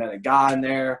them. She met a guy in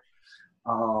there.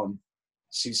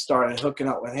 She started hooking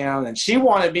up with him, and she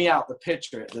wanted me out the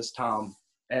picture at this time.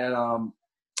 And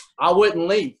I wouldn't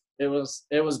leave. It was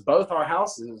both our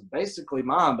houses. It was basically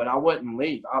mine, but I wouldn't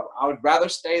leave. I would rather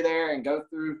stay there and go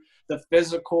through the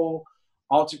physical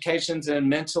altercations and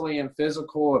mentally and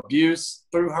physical abuse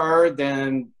through her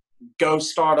than go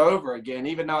start over again.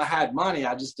 Even though I had money,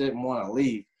 I just didn't want to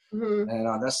leave. Mm-hmm.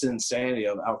 And that's the insanity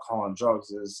of alcohol and drugs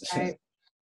is. Right.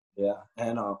 Yeah.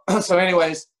 And so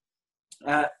anyways,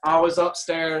 I was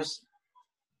upstairs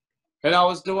and I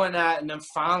was doing that. And then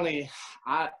finally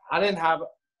I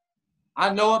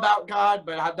know about God,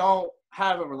 but I don't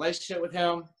have a relationship with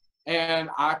him. And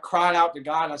I cried out to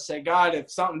God. I said, God,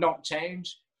 if something don't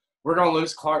change, we're going to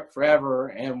lose Clark forever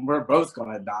and we're both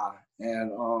going to die.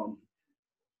 And,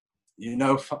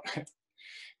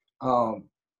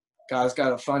 God's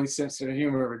got a funny sense of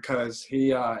humor because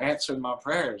he answered my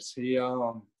prayers. He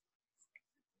got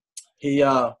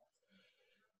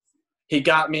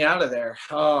me out of there.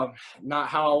 Not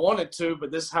how I wanted to,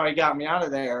 but this is how he got me out of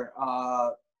there.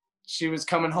 She was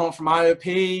coming home from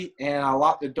IOP, and I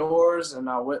locked the doors, and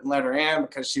I wouldn't let her in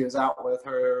because she was out with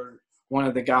one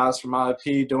of the guys from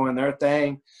IOP doing their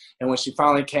thing. And when she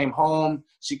finally came home,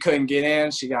 she couldn't get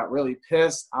in. She got really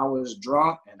pissed. I was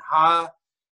drunk and high,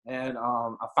 and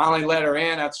I finally let her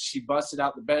in after she busted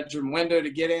out the bedroom window to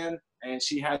get in. And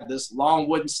she had this long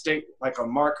wooden stick, like a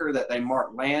marker that they mark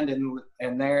land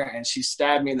in there, and she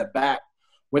stabbed me in the back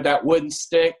with that wooden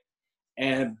stick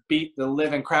and beat the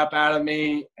living crap out of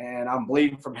me, and I'm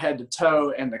bleeding from head to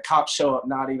toe, and the cops show up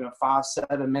not even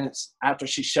 5-7 minutes after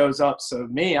she shows up. So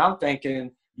I'm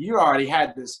thinking, you already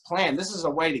had this plan. This is a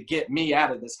way to get me out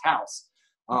of this house.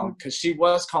 Because she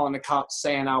was calling the cops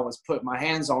saying I was putting my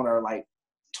hands on her like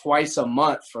twice a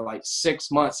month for like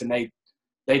 6 months, and they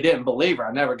didn't believe her.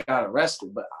 I never got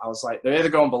arrested, but I was like, they're either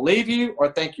going to believe you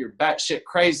or think you're batshit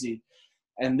crazy.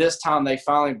 And this time they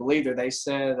finally believed her. They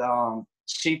said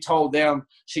she told them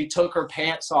she took her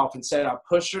pants off and said I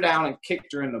pushed her down and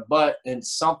kicked her in the butt and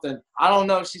something. I don't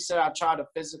know if she said I tried to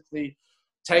physically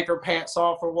take her pants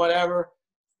off or whatever,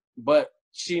 but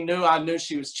I knew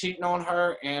she was cheating on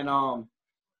her. And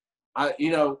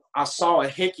I saw a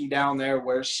hickey down there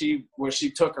where she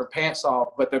took her pants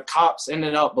off, but the cops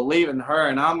ended up believing her.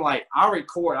 And I'm like, I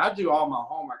do all my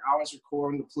homework. I was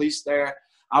recording the police there.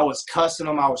 I was cussing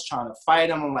them. I was trying to fight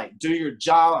them. I'm like, do your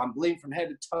job. I'm bleeding from head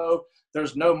to toe.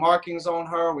 There's no markings on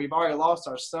her. We've already lost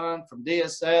our son from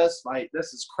DSS. Like,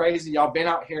 this is crazy. Y'all been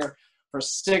out here for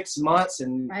 6 months.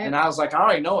 And I was like, I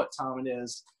already know what time it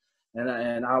is.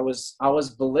 And I was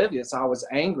oblivious. I was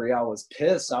angry. I was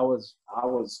pissed. I was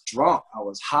drunk. I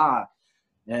was high.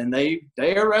 And they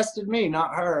arrested me,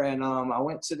 not her. And I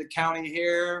went to the county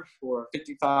here for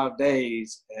 55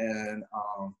 days. And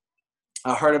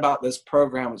I heard about this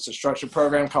program. It's a structured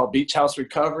program called Beach House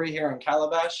Recovery here in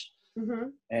Calabash. Mm-hmm.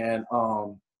 And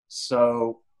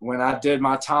so when I did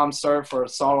my time served for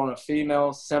assault on a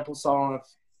female, simple assault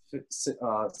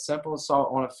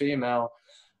on a female,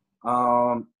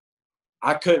 I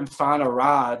couldn't find a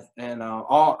ride, and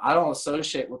I don't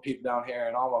associate with people down here,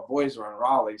 and all my boys were in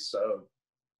Raleigh, so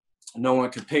no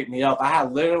one could pick me up. I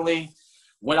had literally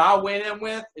what I went in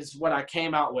with is what I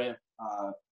came out with,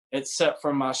 except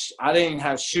for I didn't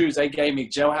have shoes. They gave me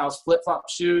jailhouse flip-flop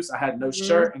shoes. I had no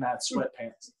shirt, and I had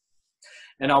sweatpants.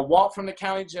 And I walked from the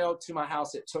county jail to my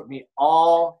house. It took me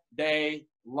all day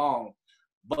long.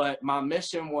 But my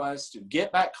mission was to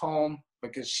get back home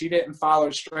because she didn't follow a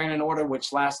restraining order,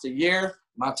 which lasted a year.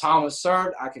 My time was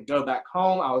served. I could go back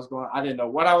home. I didn't know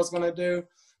what I was going to do.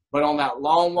 But on that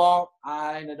long walk,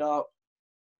 I ended up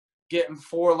getting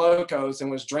 4 Locos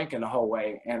and was drinking the whole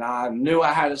way. And I knew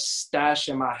I had a stash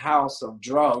in my house of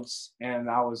drugs, and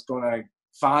I was going to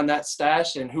find that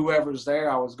stash, and whoever's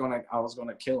there, I was gonna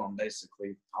kill him.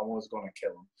 Basically, I was gonna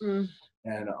kill him,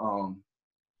 and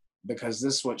because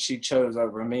this is what she chose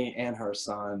over me and her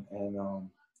son, and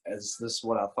as this is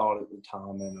what I thought at the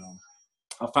time. And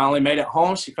I finally made it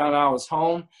home. She found out I was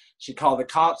home. She called the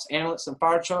cops, ambulance, and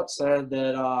fire truck, said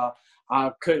that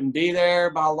I couldn't be there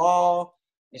by law,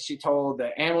 and she told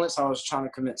the ambulance I was trying to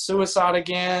commit suicide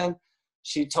again.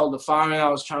 She told the fireman I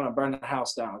was trying to burn the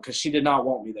house down because she did not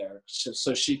want me there,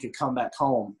 so she could come back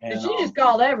home. And she just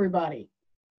called everybody.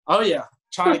 Oh yeah,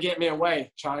 trying to get me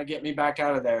away, trying to get me back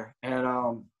out of there.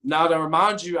 And Now, to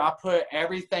remind you, I put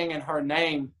everything in her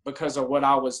name because of what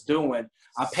I was doing.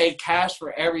 I paid cash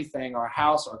for everything, our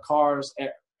house, our cars,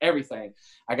 everything.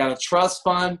 I got a trust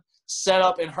fund set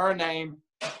up in her name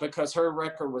because her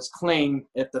record was clean.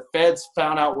 If the feds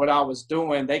found out what I was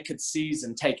doing, they could seize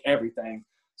and take everything.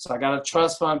 So I got a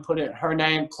trust fund, put it in her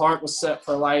name. Clark was set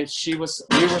for life. We were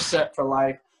set for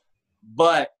life.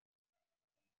 But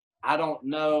I don't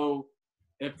know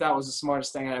if that was the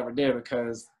smartest thing I ever did,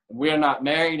 because we're not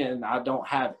married and I don't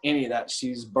have any of that.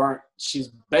 She's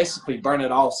basically burnt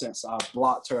it all since I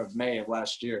blocked her of May of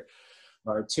last year,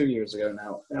 or 2 years ago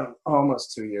now,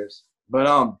 almost 2 years.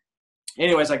 But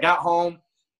anyways, I got home.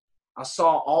 I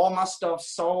saw all my stuff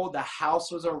sold. The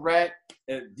house was a wreck.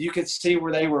 You could see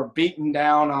where they were beating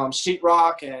down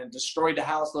sheetrock and destroyed the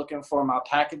house looking for my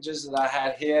packages that I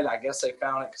had hid. I guess they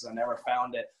found it because I never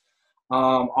found it.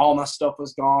 All my stuff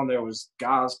was gone. There was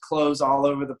guys' clothes all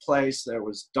over the place. There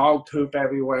was dog poop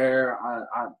everywhere.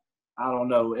 I don't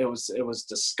know. It was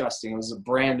disgusting. It was a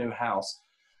brand new house.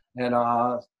 And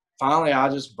finally, I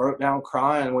just broke down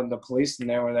crying when the police and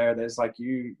they were there. There's like,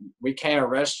 we can't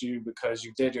arrest you because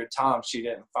you did your time. She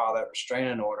didn't file that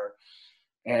restraining order.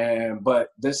 But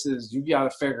you got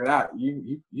to figure it out.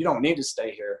 You don't need to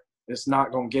stay here. It's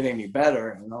not going to get any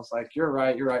better. And I was like, you're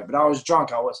right. But I was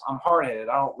drunk. I'm hard-headed.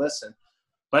 I don't listen.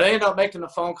 But I ended up making a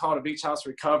phone call to Beach House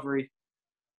Recovery.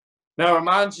 Now,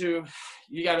 remind you,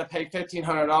 you got to pay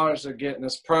 $1,500 to get in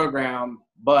this program.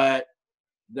 But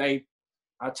I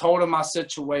told them my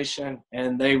situation,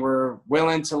 and they were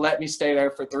willing to let me stay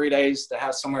there for 3 days to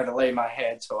have somewhere to lay my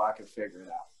head till I could figure it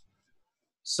out.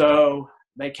 So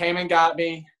they came and got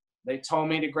me. They told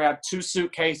me to grab 2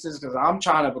 suitcases because I'm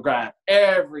trying to grab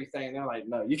everything. They're like,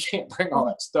 no, you can't bring all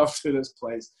that stuff to this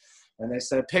place. And they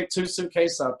said, pick 2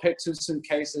 suitcases. I picked 2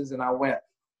 suitcases, and I went.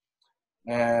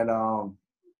 And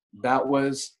that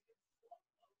was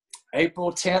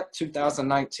April 10th,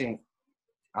 2019.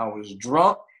 I was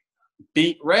drunk,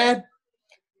 beat red,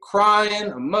 crying,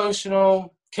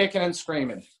 emotional, kicking and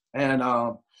screaming. And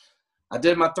I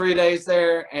did my 3 days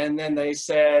there, and then they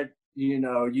said,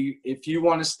 if you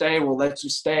want to stay, we'll let you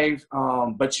stay,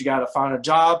 but you got to find a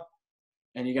job,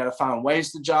 and you got to find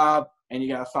ways to job, and you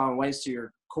got to find ways to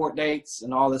your court dates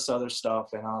and all this other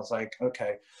stuff. And I was like,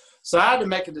 okay. So I had to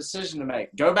make a decision to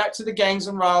make. Go back to the gangs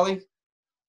in Raleigh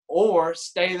or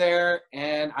stay there,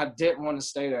 and I didn't want to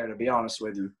stay there, to be honest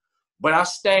with you. But I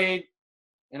stayed,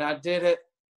 and I did it,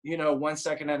 1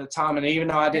 second at a time. And even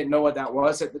though I didn't know what that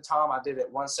was at the time, I did it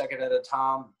 1 second at a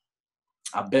time.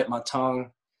 I bit my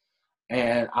tongue.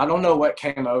 And I don't know what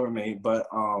came over me, but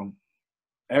I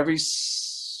went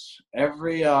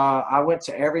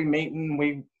to every meeting.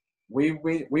 We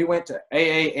went to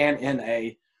AA and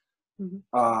NA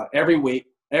every week,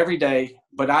 every day.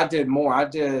 But I did more. I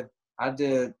did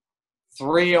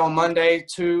 3 on Monday,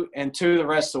 2 the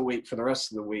rest of the week for the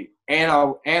rest of the week. And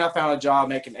I found a job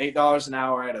making $8 an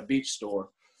hour at a beach store.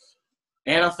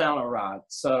 And I found a ride.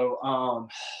 So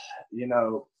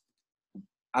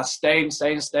I stayed,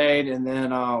 and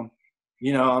then,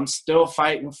 I'm still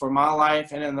fighting for my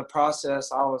life. And in the process,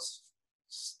 I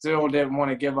still didn't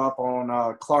want to give up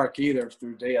on Clark either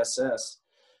through DSS.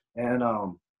 And,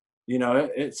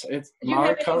 it's Did you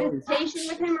have any visitation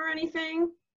with him or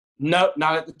anything? Nope,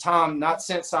 not at the time. Not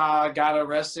since I got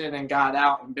arrested and got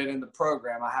out and been in the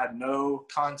program. I had no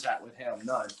contact with him,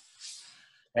 none.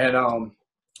 And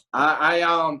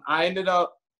I ended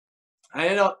up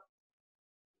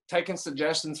taking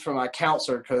suggestions from my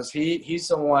counselor because he's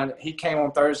the one. He came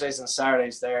on Thursdays and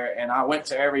Saturdays there, and I went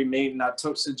to every meeting. I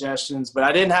took suggestions, but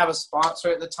I didn't have a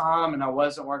sponsor at the time, and I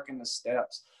wasn't working the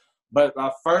steps. But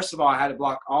first of all, I had to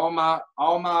block all my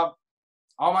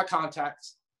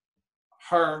contacts,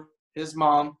 her, his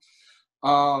mom,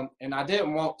 and I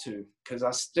didn't want to because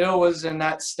I still was in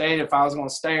that state if I was going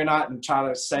to stay or not and try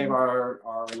to save our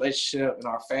relationship and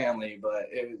our family. But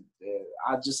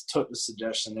I just took the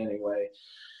suggestion anyway.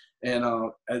 And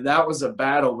that was a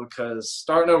battle because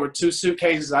starting over 2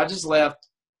 suitcases, I just left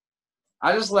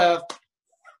 $1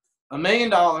 million,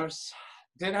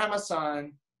 didn't have my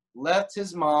son, left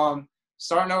his mom,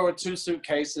 starting over 2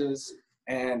 suitcases,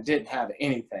 and didn't have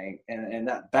anything. And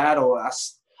that battle,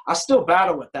 I still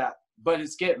battle with that, but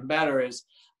it's getting better.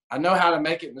 I know how to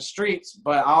make it in the streets,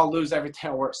 but I'll lose everything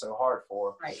I worked so hard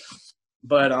for. Right.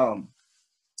 But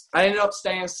I ended up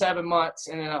staying 7 months,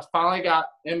 and then I finally got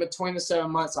in between the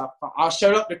 7 months. I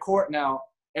showed up to court now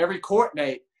every court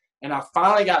date, and I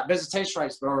finally got visitation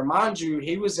rights. But I'll remind you,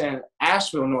 he was in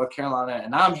Asheville, North Carolina,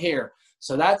 and I'm here.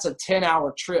 So that's a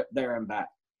 10-hour trip there and back.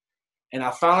 And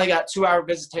I finally got 2-hour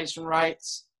visitation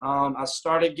rights. I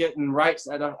started getting rights.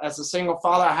 As a single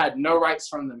father, I had no rights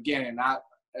from the beginning.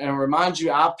 and remind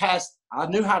you, I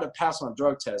knew how to pass my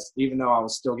drug test, even though I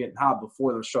was still getting high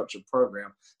before the structured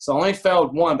program. So I only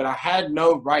failed one, but I had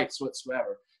no rights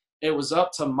whatsoever. It was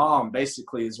up to mom,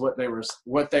 basically, is what they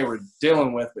were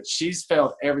dealing with. But she's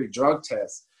failed every drug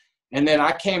test. And then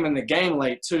I came in the game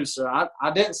late too, so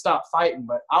I didn't stop fighting.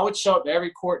 But I would show up to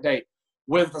every court date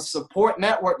with a support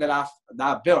network that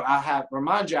I built. I have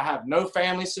no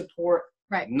family support,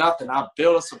 right? Nothing. I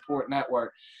built a support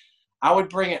network. I would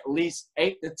bring at least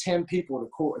 8 to 10 people to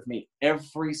court with me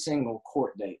every single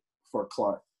court date for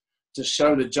Clark to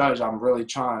show the judge I'm really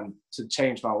trying to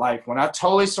change my life. When I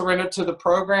totally surrendered to the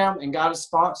program and got a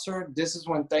sponsor, this is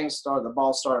when the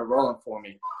ball started rolling for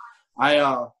me.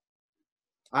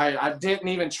 I didn't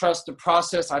even trust the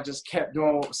process. I just kept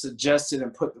doing what was suggested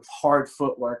and put the hard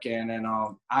footwork in. And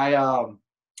I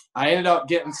ended up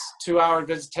getting 2-hour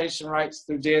visitation rights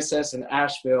through DSS in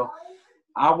Asheville.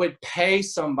 I would pay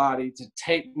somebody to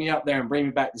take me up there and bring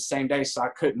me back the same day so I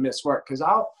couldn't miss work. Because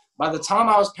by the time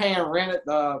I was paying rent at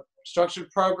the structured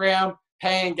program,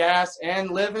 paying gas, and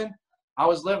living, I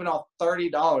was living off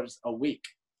 $30 a week.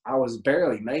 I was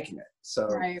barely making it. So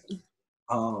right.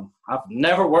 I've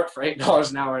never worked for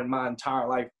 $8 an hour in my entire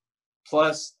life,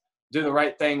 plus do the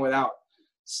right thing without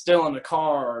stealing a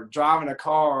car or driving a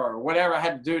car or whatever I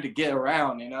had to do to get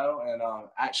around, and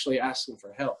actually asking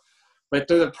for help. But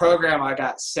through the program, I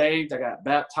got saved. I got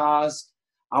baptized.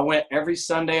 I went every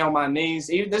Sunday on my knees.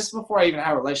 This is before I even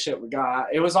had a relationship with God.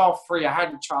 It was all free. I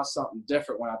had to try something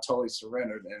different when I totally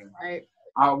surrendered. And right.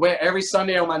 I went every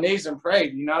Sunday on my knees and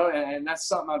prayed, and that's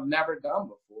something I've never done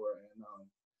before.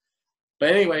 But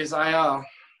anyways, the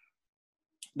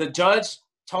judge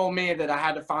told me that I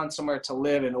had to find somewhere to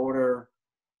live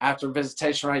after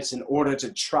visitation rights in order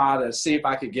to try to see if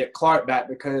I could get Clark back,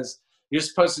 because you're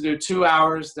supposed to do 2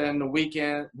 hours, then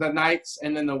the nights,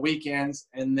 and then the weekends,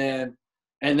 and then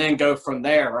go from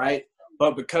there, right?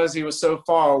 But because he was so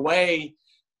far away,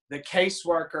 the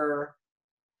caseworker,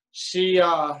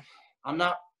 I'm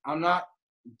not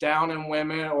down in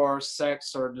women or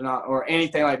sex or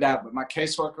anything like that, but my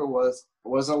caseworker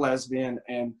was a lesbian,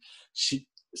 and she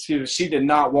did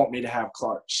not want me to have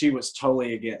Clark. She was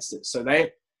totally against it. So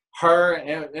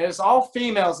and it's all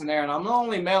females in there, and I'm the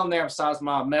only male in there besides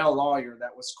my male lawyer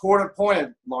that was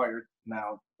court-appointed lawyer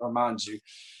now, remind you.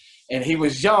 And he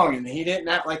was young, and he didn't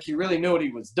act like he really knew what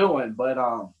he was doing. But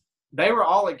they were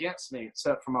all against me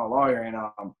except for my lawyer,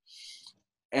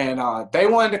 and they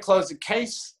wanted to close the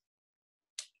case.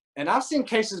 And I've seen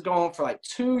cases go on for like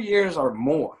 2 years or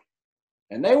more.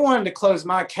 And they wanted to close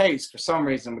my case for some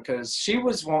reason, because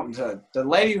the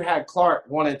lady who had Clark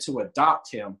wanted to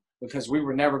adopt him because we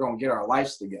were never going to get our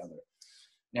lives together.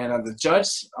 And the judge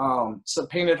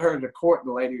subpoenaed her to court,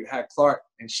 the lady who had Clark,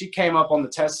 and she came up on the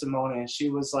testimony, and she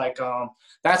was like,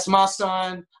 that's my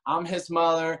son, I'm his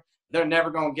mother, they're never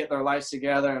going to get their lives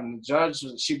together. And the judge,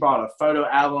 she brought a photo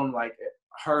album, like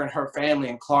her and her family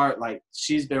and Clark, like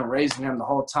she's been raising him the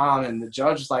whole time. And the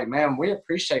judge was like, man, we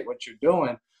appreciate what you're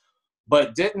doing,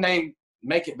 but didn't they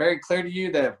make it very clear to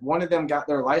you that if one of them got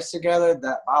their lives together,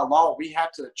 that by law we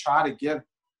have to try to give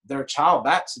their child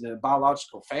back to the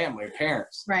biological family or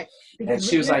parents? Right. And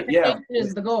she was like, yeah,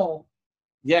 is the goal.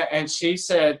 Yeah. And she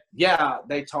said, yeah,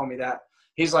 they told me that.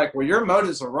 He's like, well, your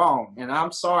motives are wrong, and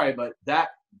I'm sorry, but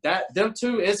them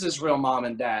two is his real mom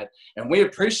and dad, and we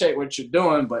appreciate what you're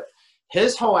doing. But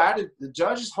the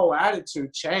judge's whole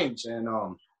attitude changed, and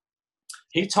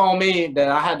he told me that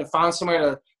I had to find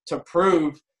somewhere to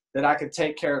prove that I could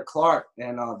take care of Clark.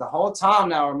 And the whole time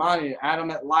now, reminding you, Adam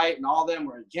at Light and all them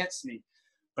were against me.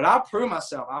 But I proved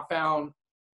myself. I found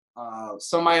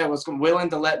somebody that was willing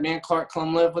to let me and Clark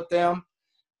come live with them.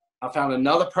 I found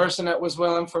another person that was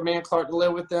willing for me and Clark to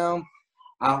live with them.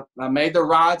 I made the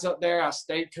rides up there. I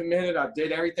stayed committed. I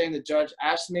did everything the judge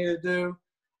asked me to do,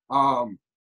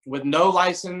 with no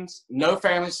license, no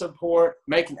family support,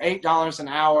 making $8 an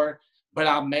hour. But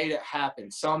I made it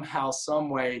happen somehow, some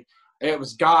way. It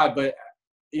was God, but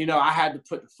I had to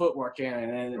put the footwork in,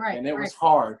 and it was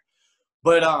hard.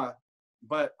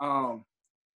 But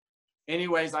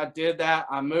anyways, I did that.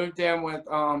 I moved in with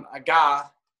a guy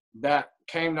that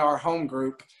came to our home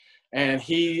group, and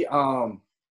he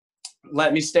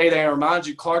let me stay there. And remind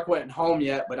you, Clark wasn't home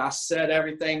yet, but I set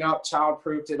everything up,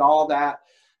 child-proofed it, all that.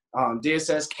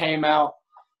 DSS came out.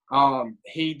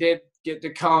 He did get to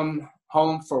come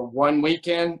home for one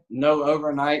weekend, no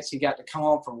overnights. He got to come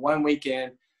home for one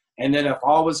weekend. And then if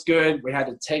all was good, we had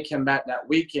to take him back that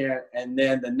weekend. And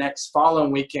then the next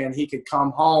following weekend, he could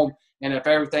come home. And if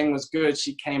everything was good,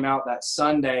 she came out that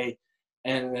Sunday.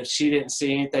 And if she didn't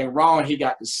see anything wrong, he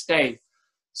got to stay.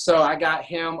 So I got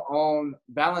him on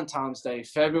Valentine's Day,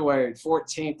 February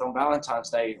 14th on Valentine's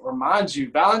Day. Remind you,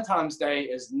 Valentine's Day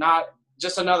is not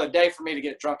just another day for me to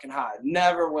get drunk and high.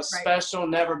 Never was special,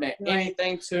 never meant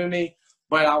anything to me,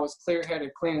 but I was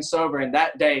clear-headed, clean and sober, and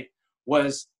that day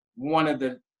was one of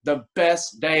the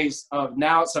best days of,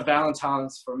 now it's a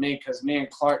Valentine's for me because me and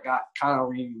Clark got kind of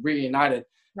reunited.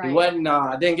 He wasn't,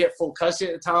 I didn't get full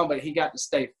custody at the time, but he got to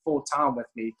stay full time with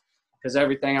me because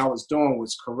everything I was doing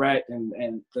was correct.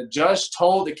 And the judge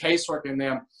told the caseworker and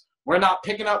them, we're not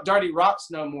picking up dirty rocks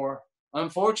no more.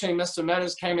 Unfortunately, Mr.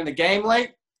 Meadows came in the game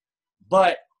late,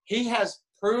 but he has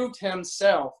proved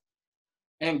himself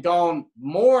and gone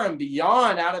more and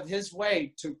beyond out of his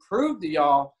way to prove to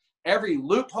y'all every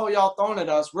loophole y'all throwing at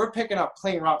us, we're picking up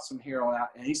clean rocks from here on out.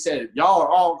 And he said, y'all are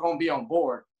all going to be on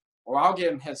board or I'll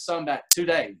give him his son back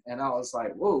today. And I was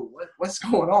like, whoa, what's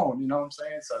going on? You know what I'm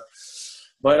saying? So,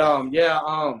 but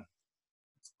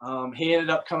he ended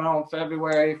up coming on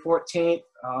February 14th,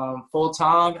 full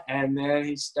time, and then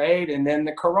he stayed, and then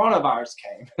the coronavirus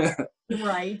came.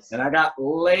 Right. And I got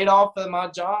laid off of my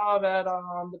job at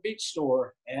the beach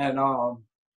store, and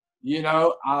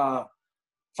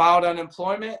filed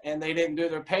unemployment, and they didn't do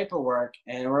their paperwork.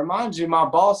 And remind you, my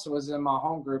boss was in my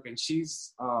home group, and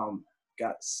she's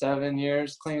got 7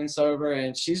 years clean and sober,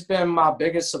 and she's been my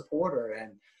biggest supporter.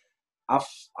 And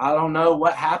I don't know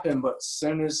what happened, but as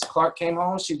soon as Clark came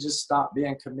home, she just stopped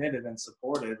being committed and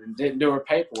supportive and didn't do her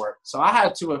paperwork. So I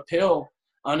had to appeal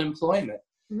unemployment,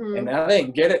 and I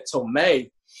didn't get it till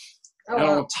May. And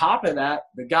on top of that,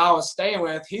 the guy I was staying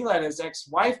with, he let his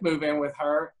ex-wife move in with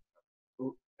her.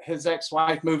 His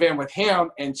ex-wife move in with him,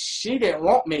 and she didn't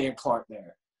want me and Clark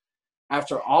there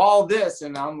after all this.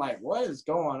 And I'm like, what is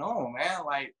going on, man?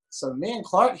 Like, so me and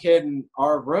Clark hid in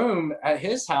our room at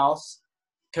his house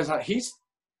because he's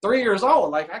 3 years old.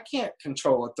 Like, I can't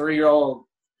control a 3-year-old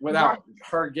without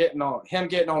him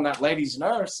getting on that lady's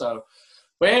nerves. So,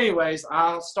 but anyways,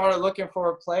 I started looking for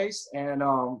a place, and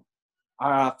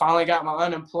I finally got my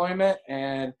unemployment,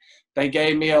 and they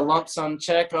gave me a lump sum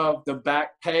check of the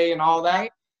back pay and all that.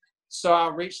 So I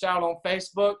reached out on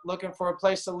Facebook looking for a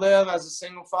place to live as a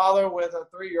single father with a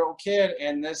 3-year-old kid.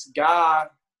 And this guy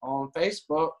on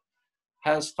Facebook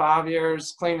has 5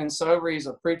 years clean and sober. He's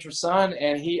a preacher's son,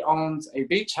 and he owns a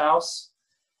beach house,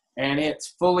 and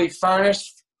it's fully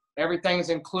furnished. Everything's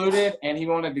included, and he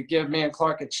wanted to give me and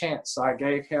Clark a chance. So I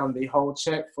gave him the whole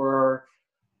check for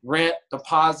rent,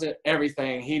 deposit,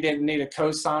 everything. He didn't need a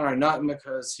cosign or nothing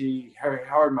because he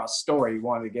heard my story. He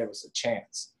wanted to give us a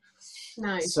chance.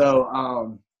 Nice.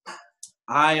 So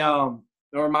I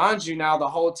remind you now, the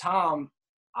whole time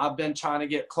I've been trying to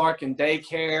get Clark in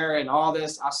daycare and all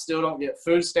this. I still don't get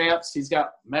food stamps. He's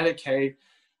got Medicaid.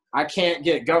 I can't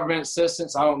get government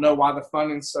assistance. I don't know why the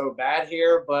funding's so bad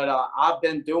here, but I've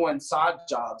been doing side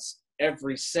jobs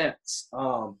ever since,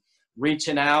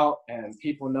 reaching out and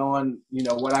people knowing,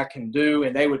 what I can do,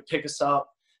 and they would pick us up.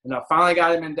 And I finally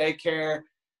got him in daycare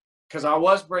because I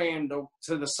was bringing him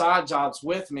to the side jobs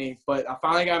with me, but I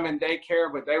finally got him in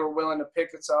daycare, but they were willing to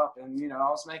pick us up. And, I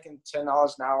was making $10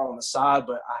 an hour on the side,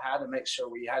 but I had to make sure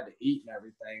we had to eat and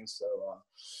everything. So,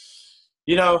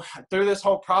 through this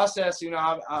whole process,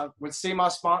 I would see my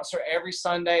sponsor every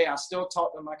Sunday. I still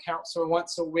talk to my counselor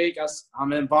once a week.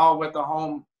 I'm involved with the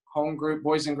home group,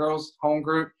 boys and girls home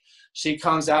group. She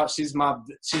comes out. She's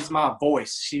my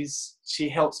voice. She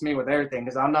helps me with everything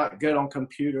because I'm not good on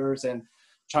computers and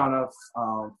trying to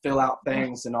fill out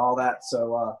things and all that.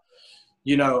 So,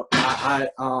 I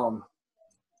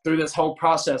through this whole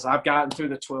process, I've gotten through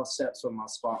the 12 steps with my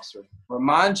sponsor.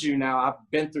 Remind you now, I've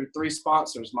been through 3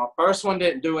 sponsors. My first one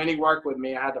didn't do any work with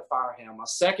me. I had to fire him. My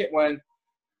second one,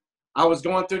 I was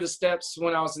going through the steps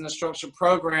when I was in the structured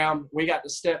program. We got to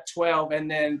step 12,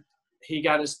 and then he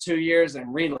got his 2 years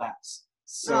and relapsed.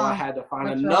 So I had to find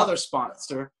another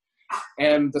sponsor.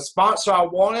 And the sponsor I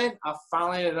wanted, I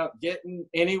finally ended up getting.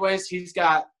 Anyways, he's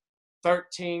got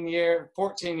 14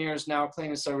 years now clean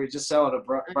and sober. He just celebrated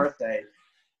a birthday.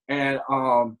 And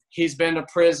he's been to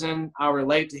prison. I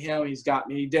relate to him.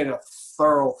 He did a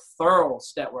thorough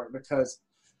step work because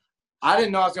I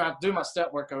didn't know I was going to have to do my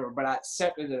step work over, but I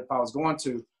accepted it if I was going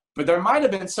to. But there might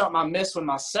have been something I missed with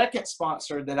my second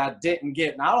sponsor that I didn't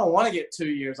get. And I don't want to get 2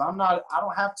 years. I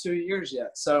don't have 2 years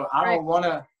yet. So I don't want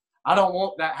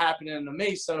that happening to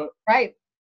me. So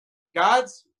God,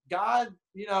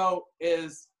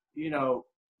 is,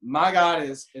 my God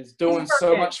is doing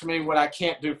so much for me what I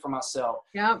can't do for myself.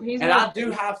 Yeah, I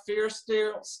do have fear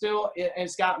still.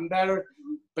 It's gotten better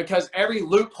because every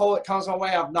loophole that comes my way,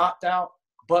 I've knocked out.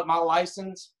 But my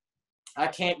license, I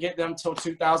can't get them till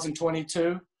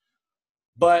 2022.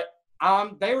 But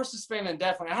They were suspended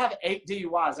indefinitely. I have 8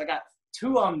 DUIs. I got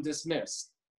 2 of them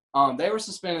dismissed. They were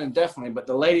suspended indefinitely, but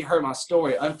the lady heard my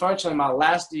story. Unfortunately, my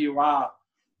last DUI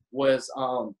was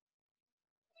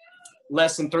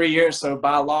less than 3 years. So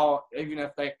by law, even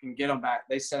if they can get them back,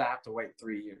 they said I have to wait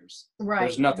 3 years. Right.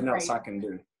 There's nothing else I can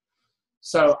do.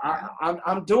 So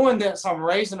I'm doing this. I'm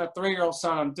raising a 3-year-old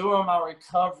son. I'm doing my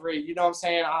recovery. You know what I'm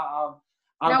saying? I'm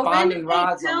finding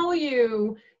rides. Now, when did they tell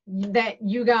you that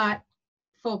you got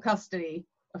full custody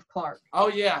of Clark? Oh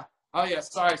yeah.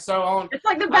 Sorry. So it's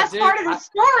like the best part of the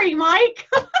story, Mike.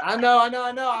 I know.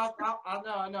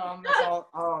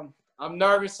 I'm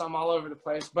nervous. I'm all over the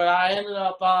place, but I ended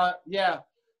up,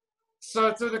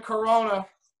 So through the Corona,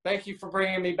 thank you for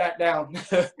bringing me back down.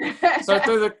 So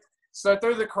through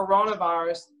the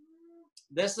coronavirus,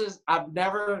 this is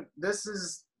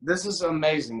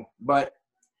amazing, but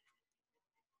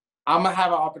I'm gonna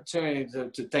have an opportunity to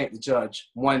thank the judge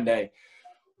one day.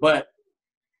 But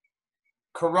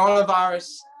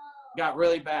coronavirus got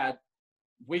really bad.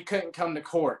 We couldn't come to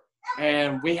court,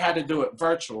 and we had to do it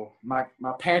virtual. My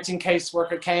parenting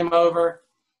caseworker came over.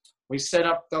 We set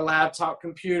up the laptop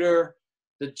computer,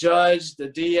 the judge, the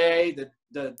DA, the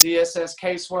DSS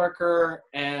caseworker,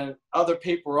 and other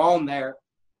people were on there.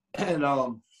 And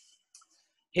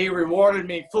he rewarded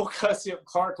me full custody of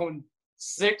Clark on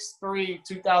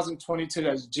 6/3/2022.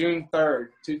 That's June 3rd,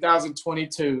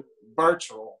 2022,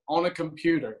 virtual on a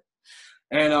computer.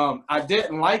 And I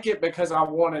didn't like it because I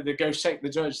wanted to go shake the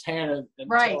judge's hand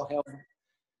and tell him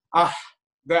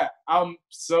that I'm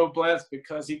so blessed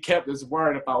because he kept his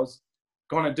word if I was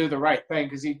going to do the right thing,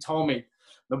 because he told me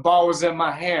the ball was in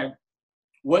my hand.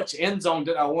 Which end zone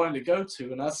did I want to go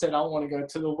to? And I said, I want to go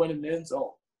to the winning end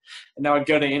zone. And I would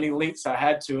go to any lengths I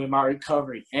had to in my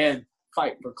recovery and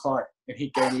fight for Clark. And he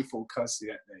gave me full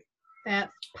custody that day.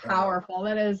 That's powerful.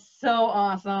 That is so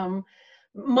awesome.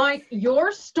 Mike,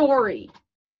 your story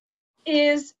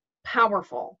is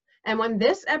powerful. And when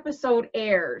this episode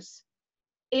airs,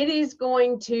 it is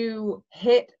going to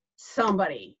hit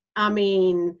somebody. I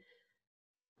mean,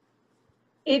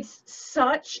 it's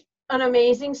such an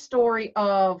amazing story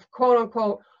of quote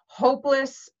unquote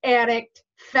hopeless addict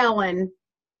felon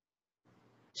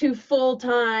to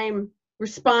full-time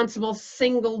responsible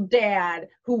single dad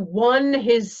who won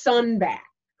his son back,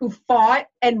 who fought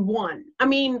and won. I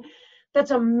mean,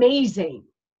 that's amazing.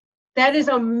 That is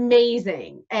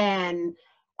amazing. And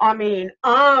I mean,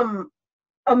 I'm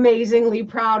amazingly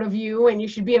proud of you, and you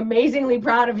should be amazingly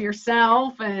proud of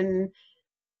yourself. And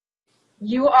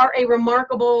you are a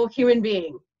remarkable human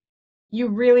being. You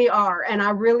really are. And I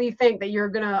really think that you're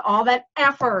gonna, all that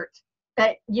effort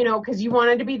that, you know, because you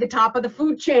wanted to be the top of the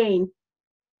food chain,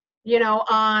 you know,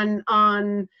 on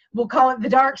we'll call it the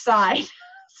dark side.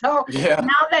 So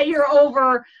now that you're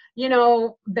over, you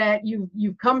know, that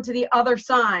you've come to the other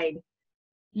side,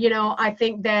 you know, I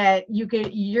think that you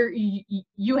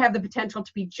have the potential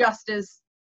to be just as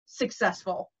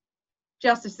successful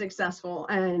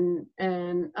and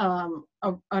an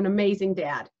amazing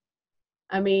dad.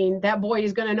 I mean, that boy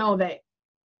is going to know that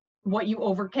what you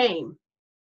overcame.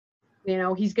 You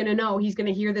know, he's going to know, he's going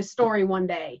to hear this story one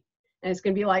day, and it's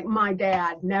going to be like, my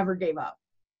dad never gave up.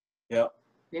 Yep.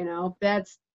 You know,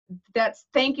 that's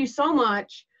thank you so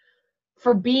much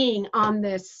for being on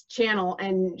this channel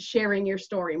and sharing your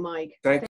story, Mike. Thank you.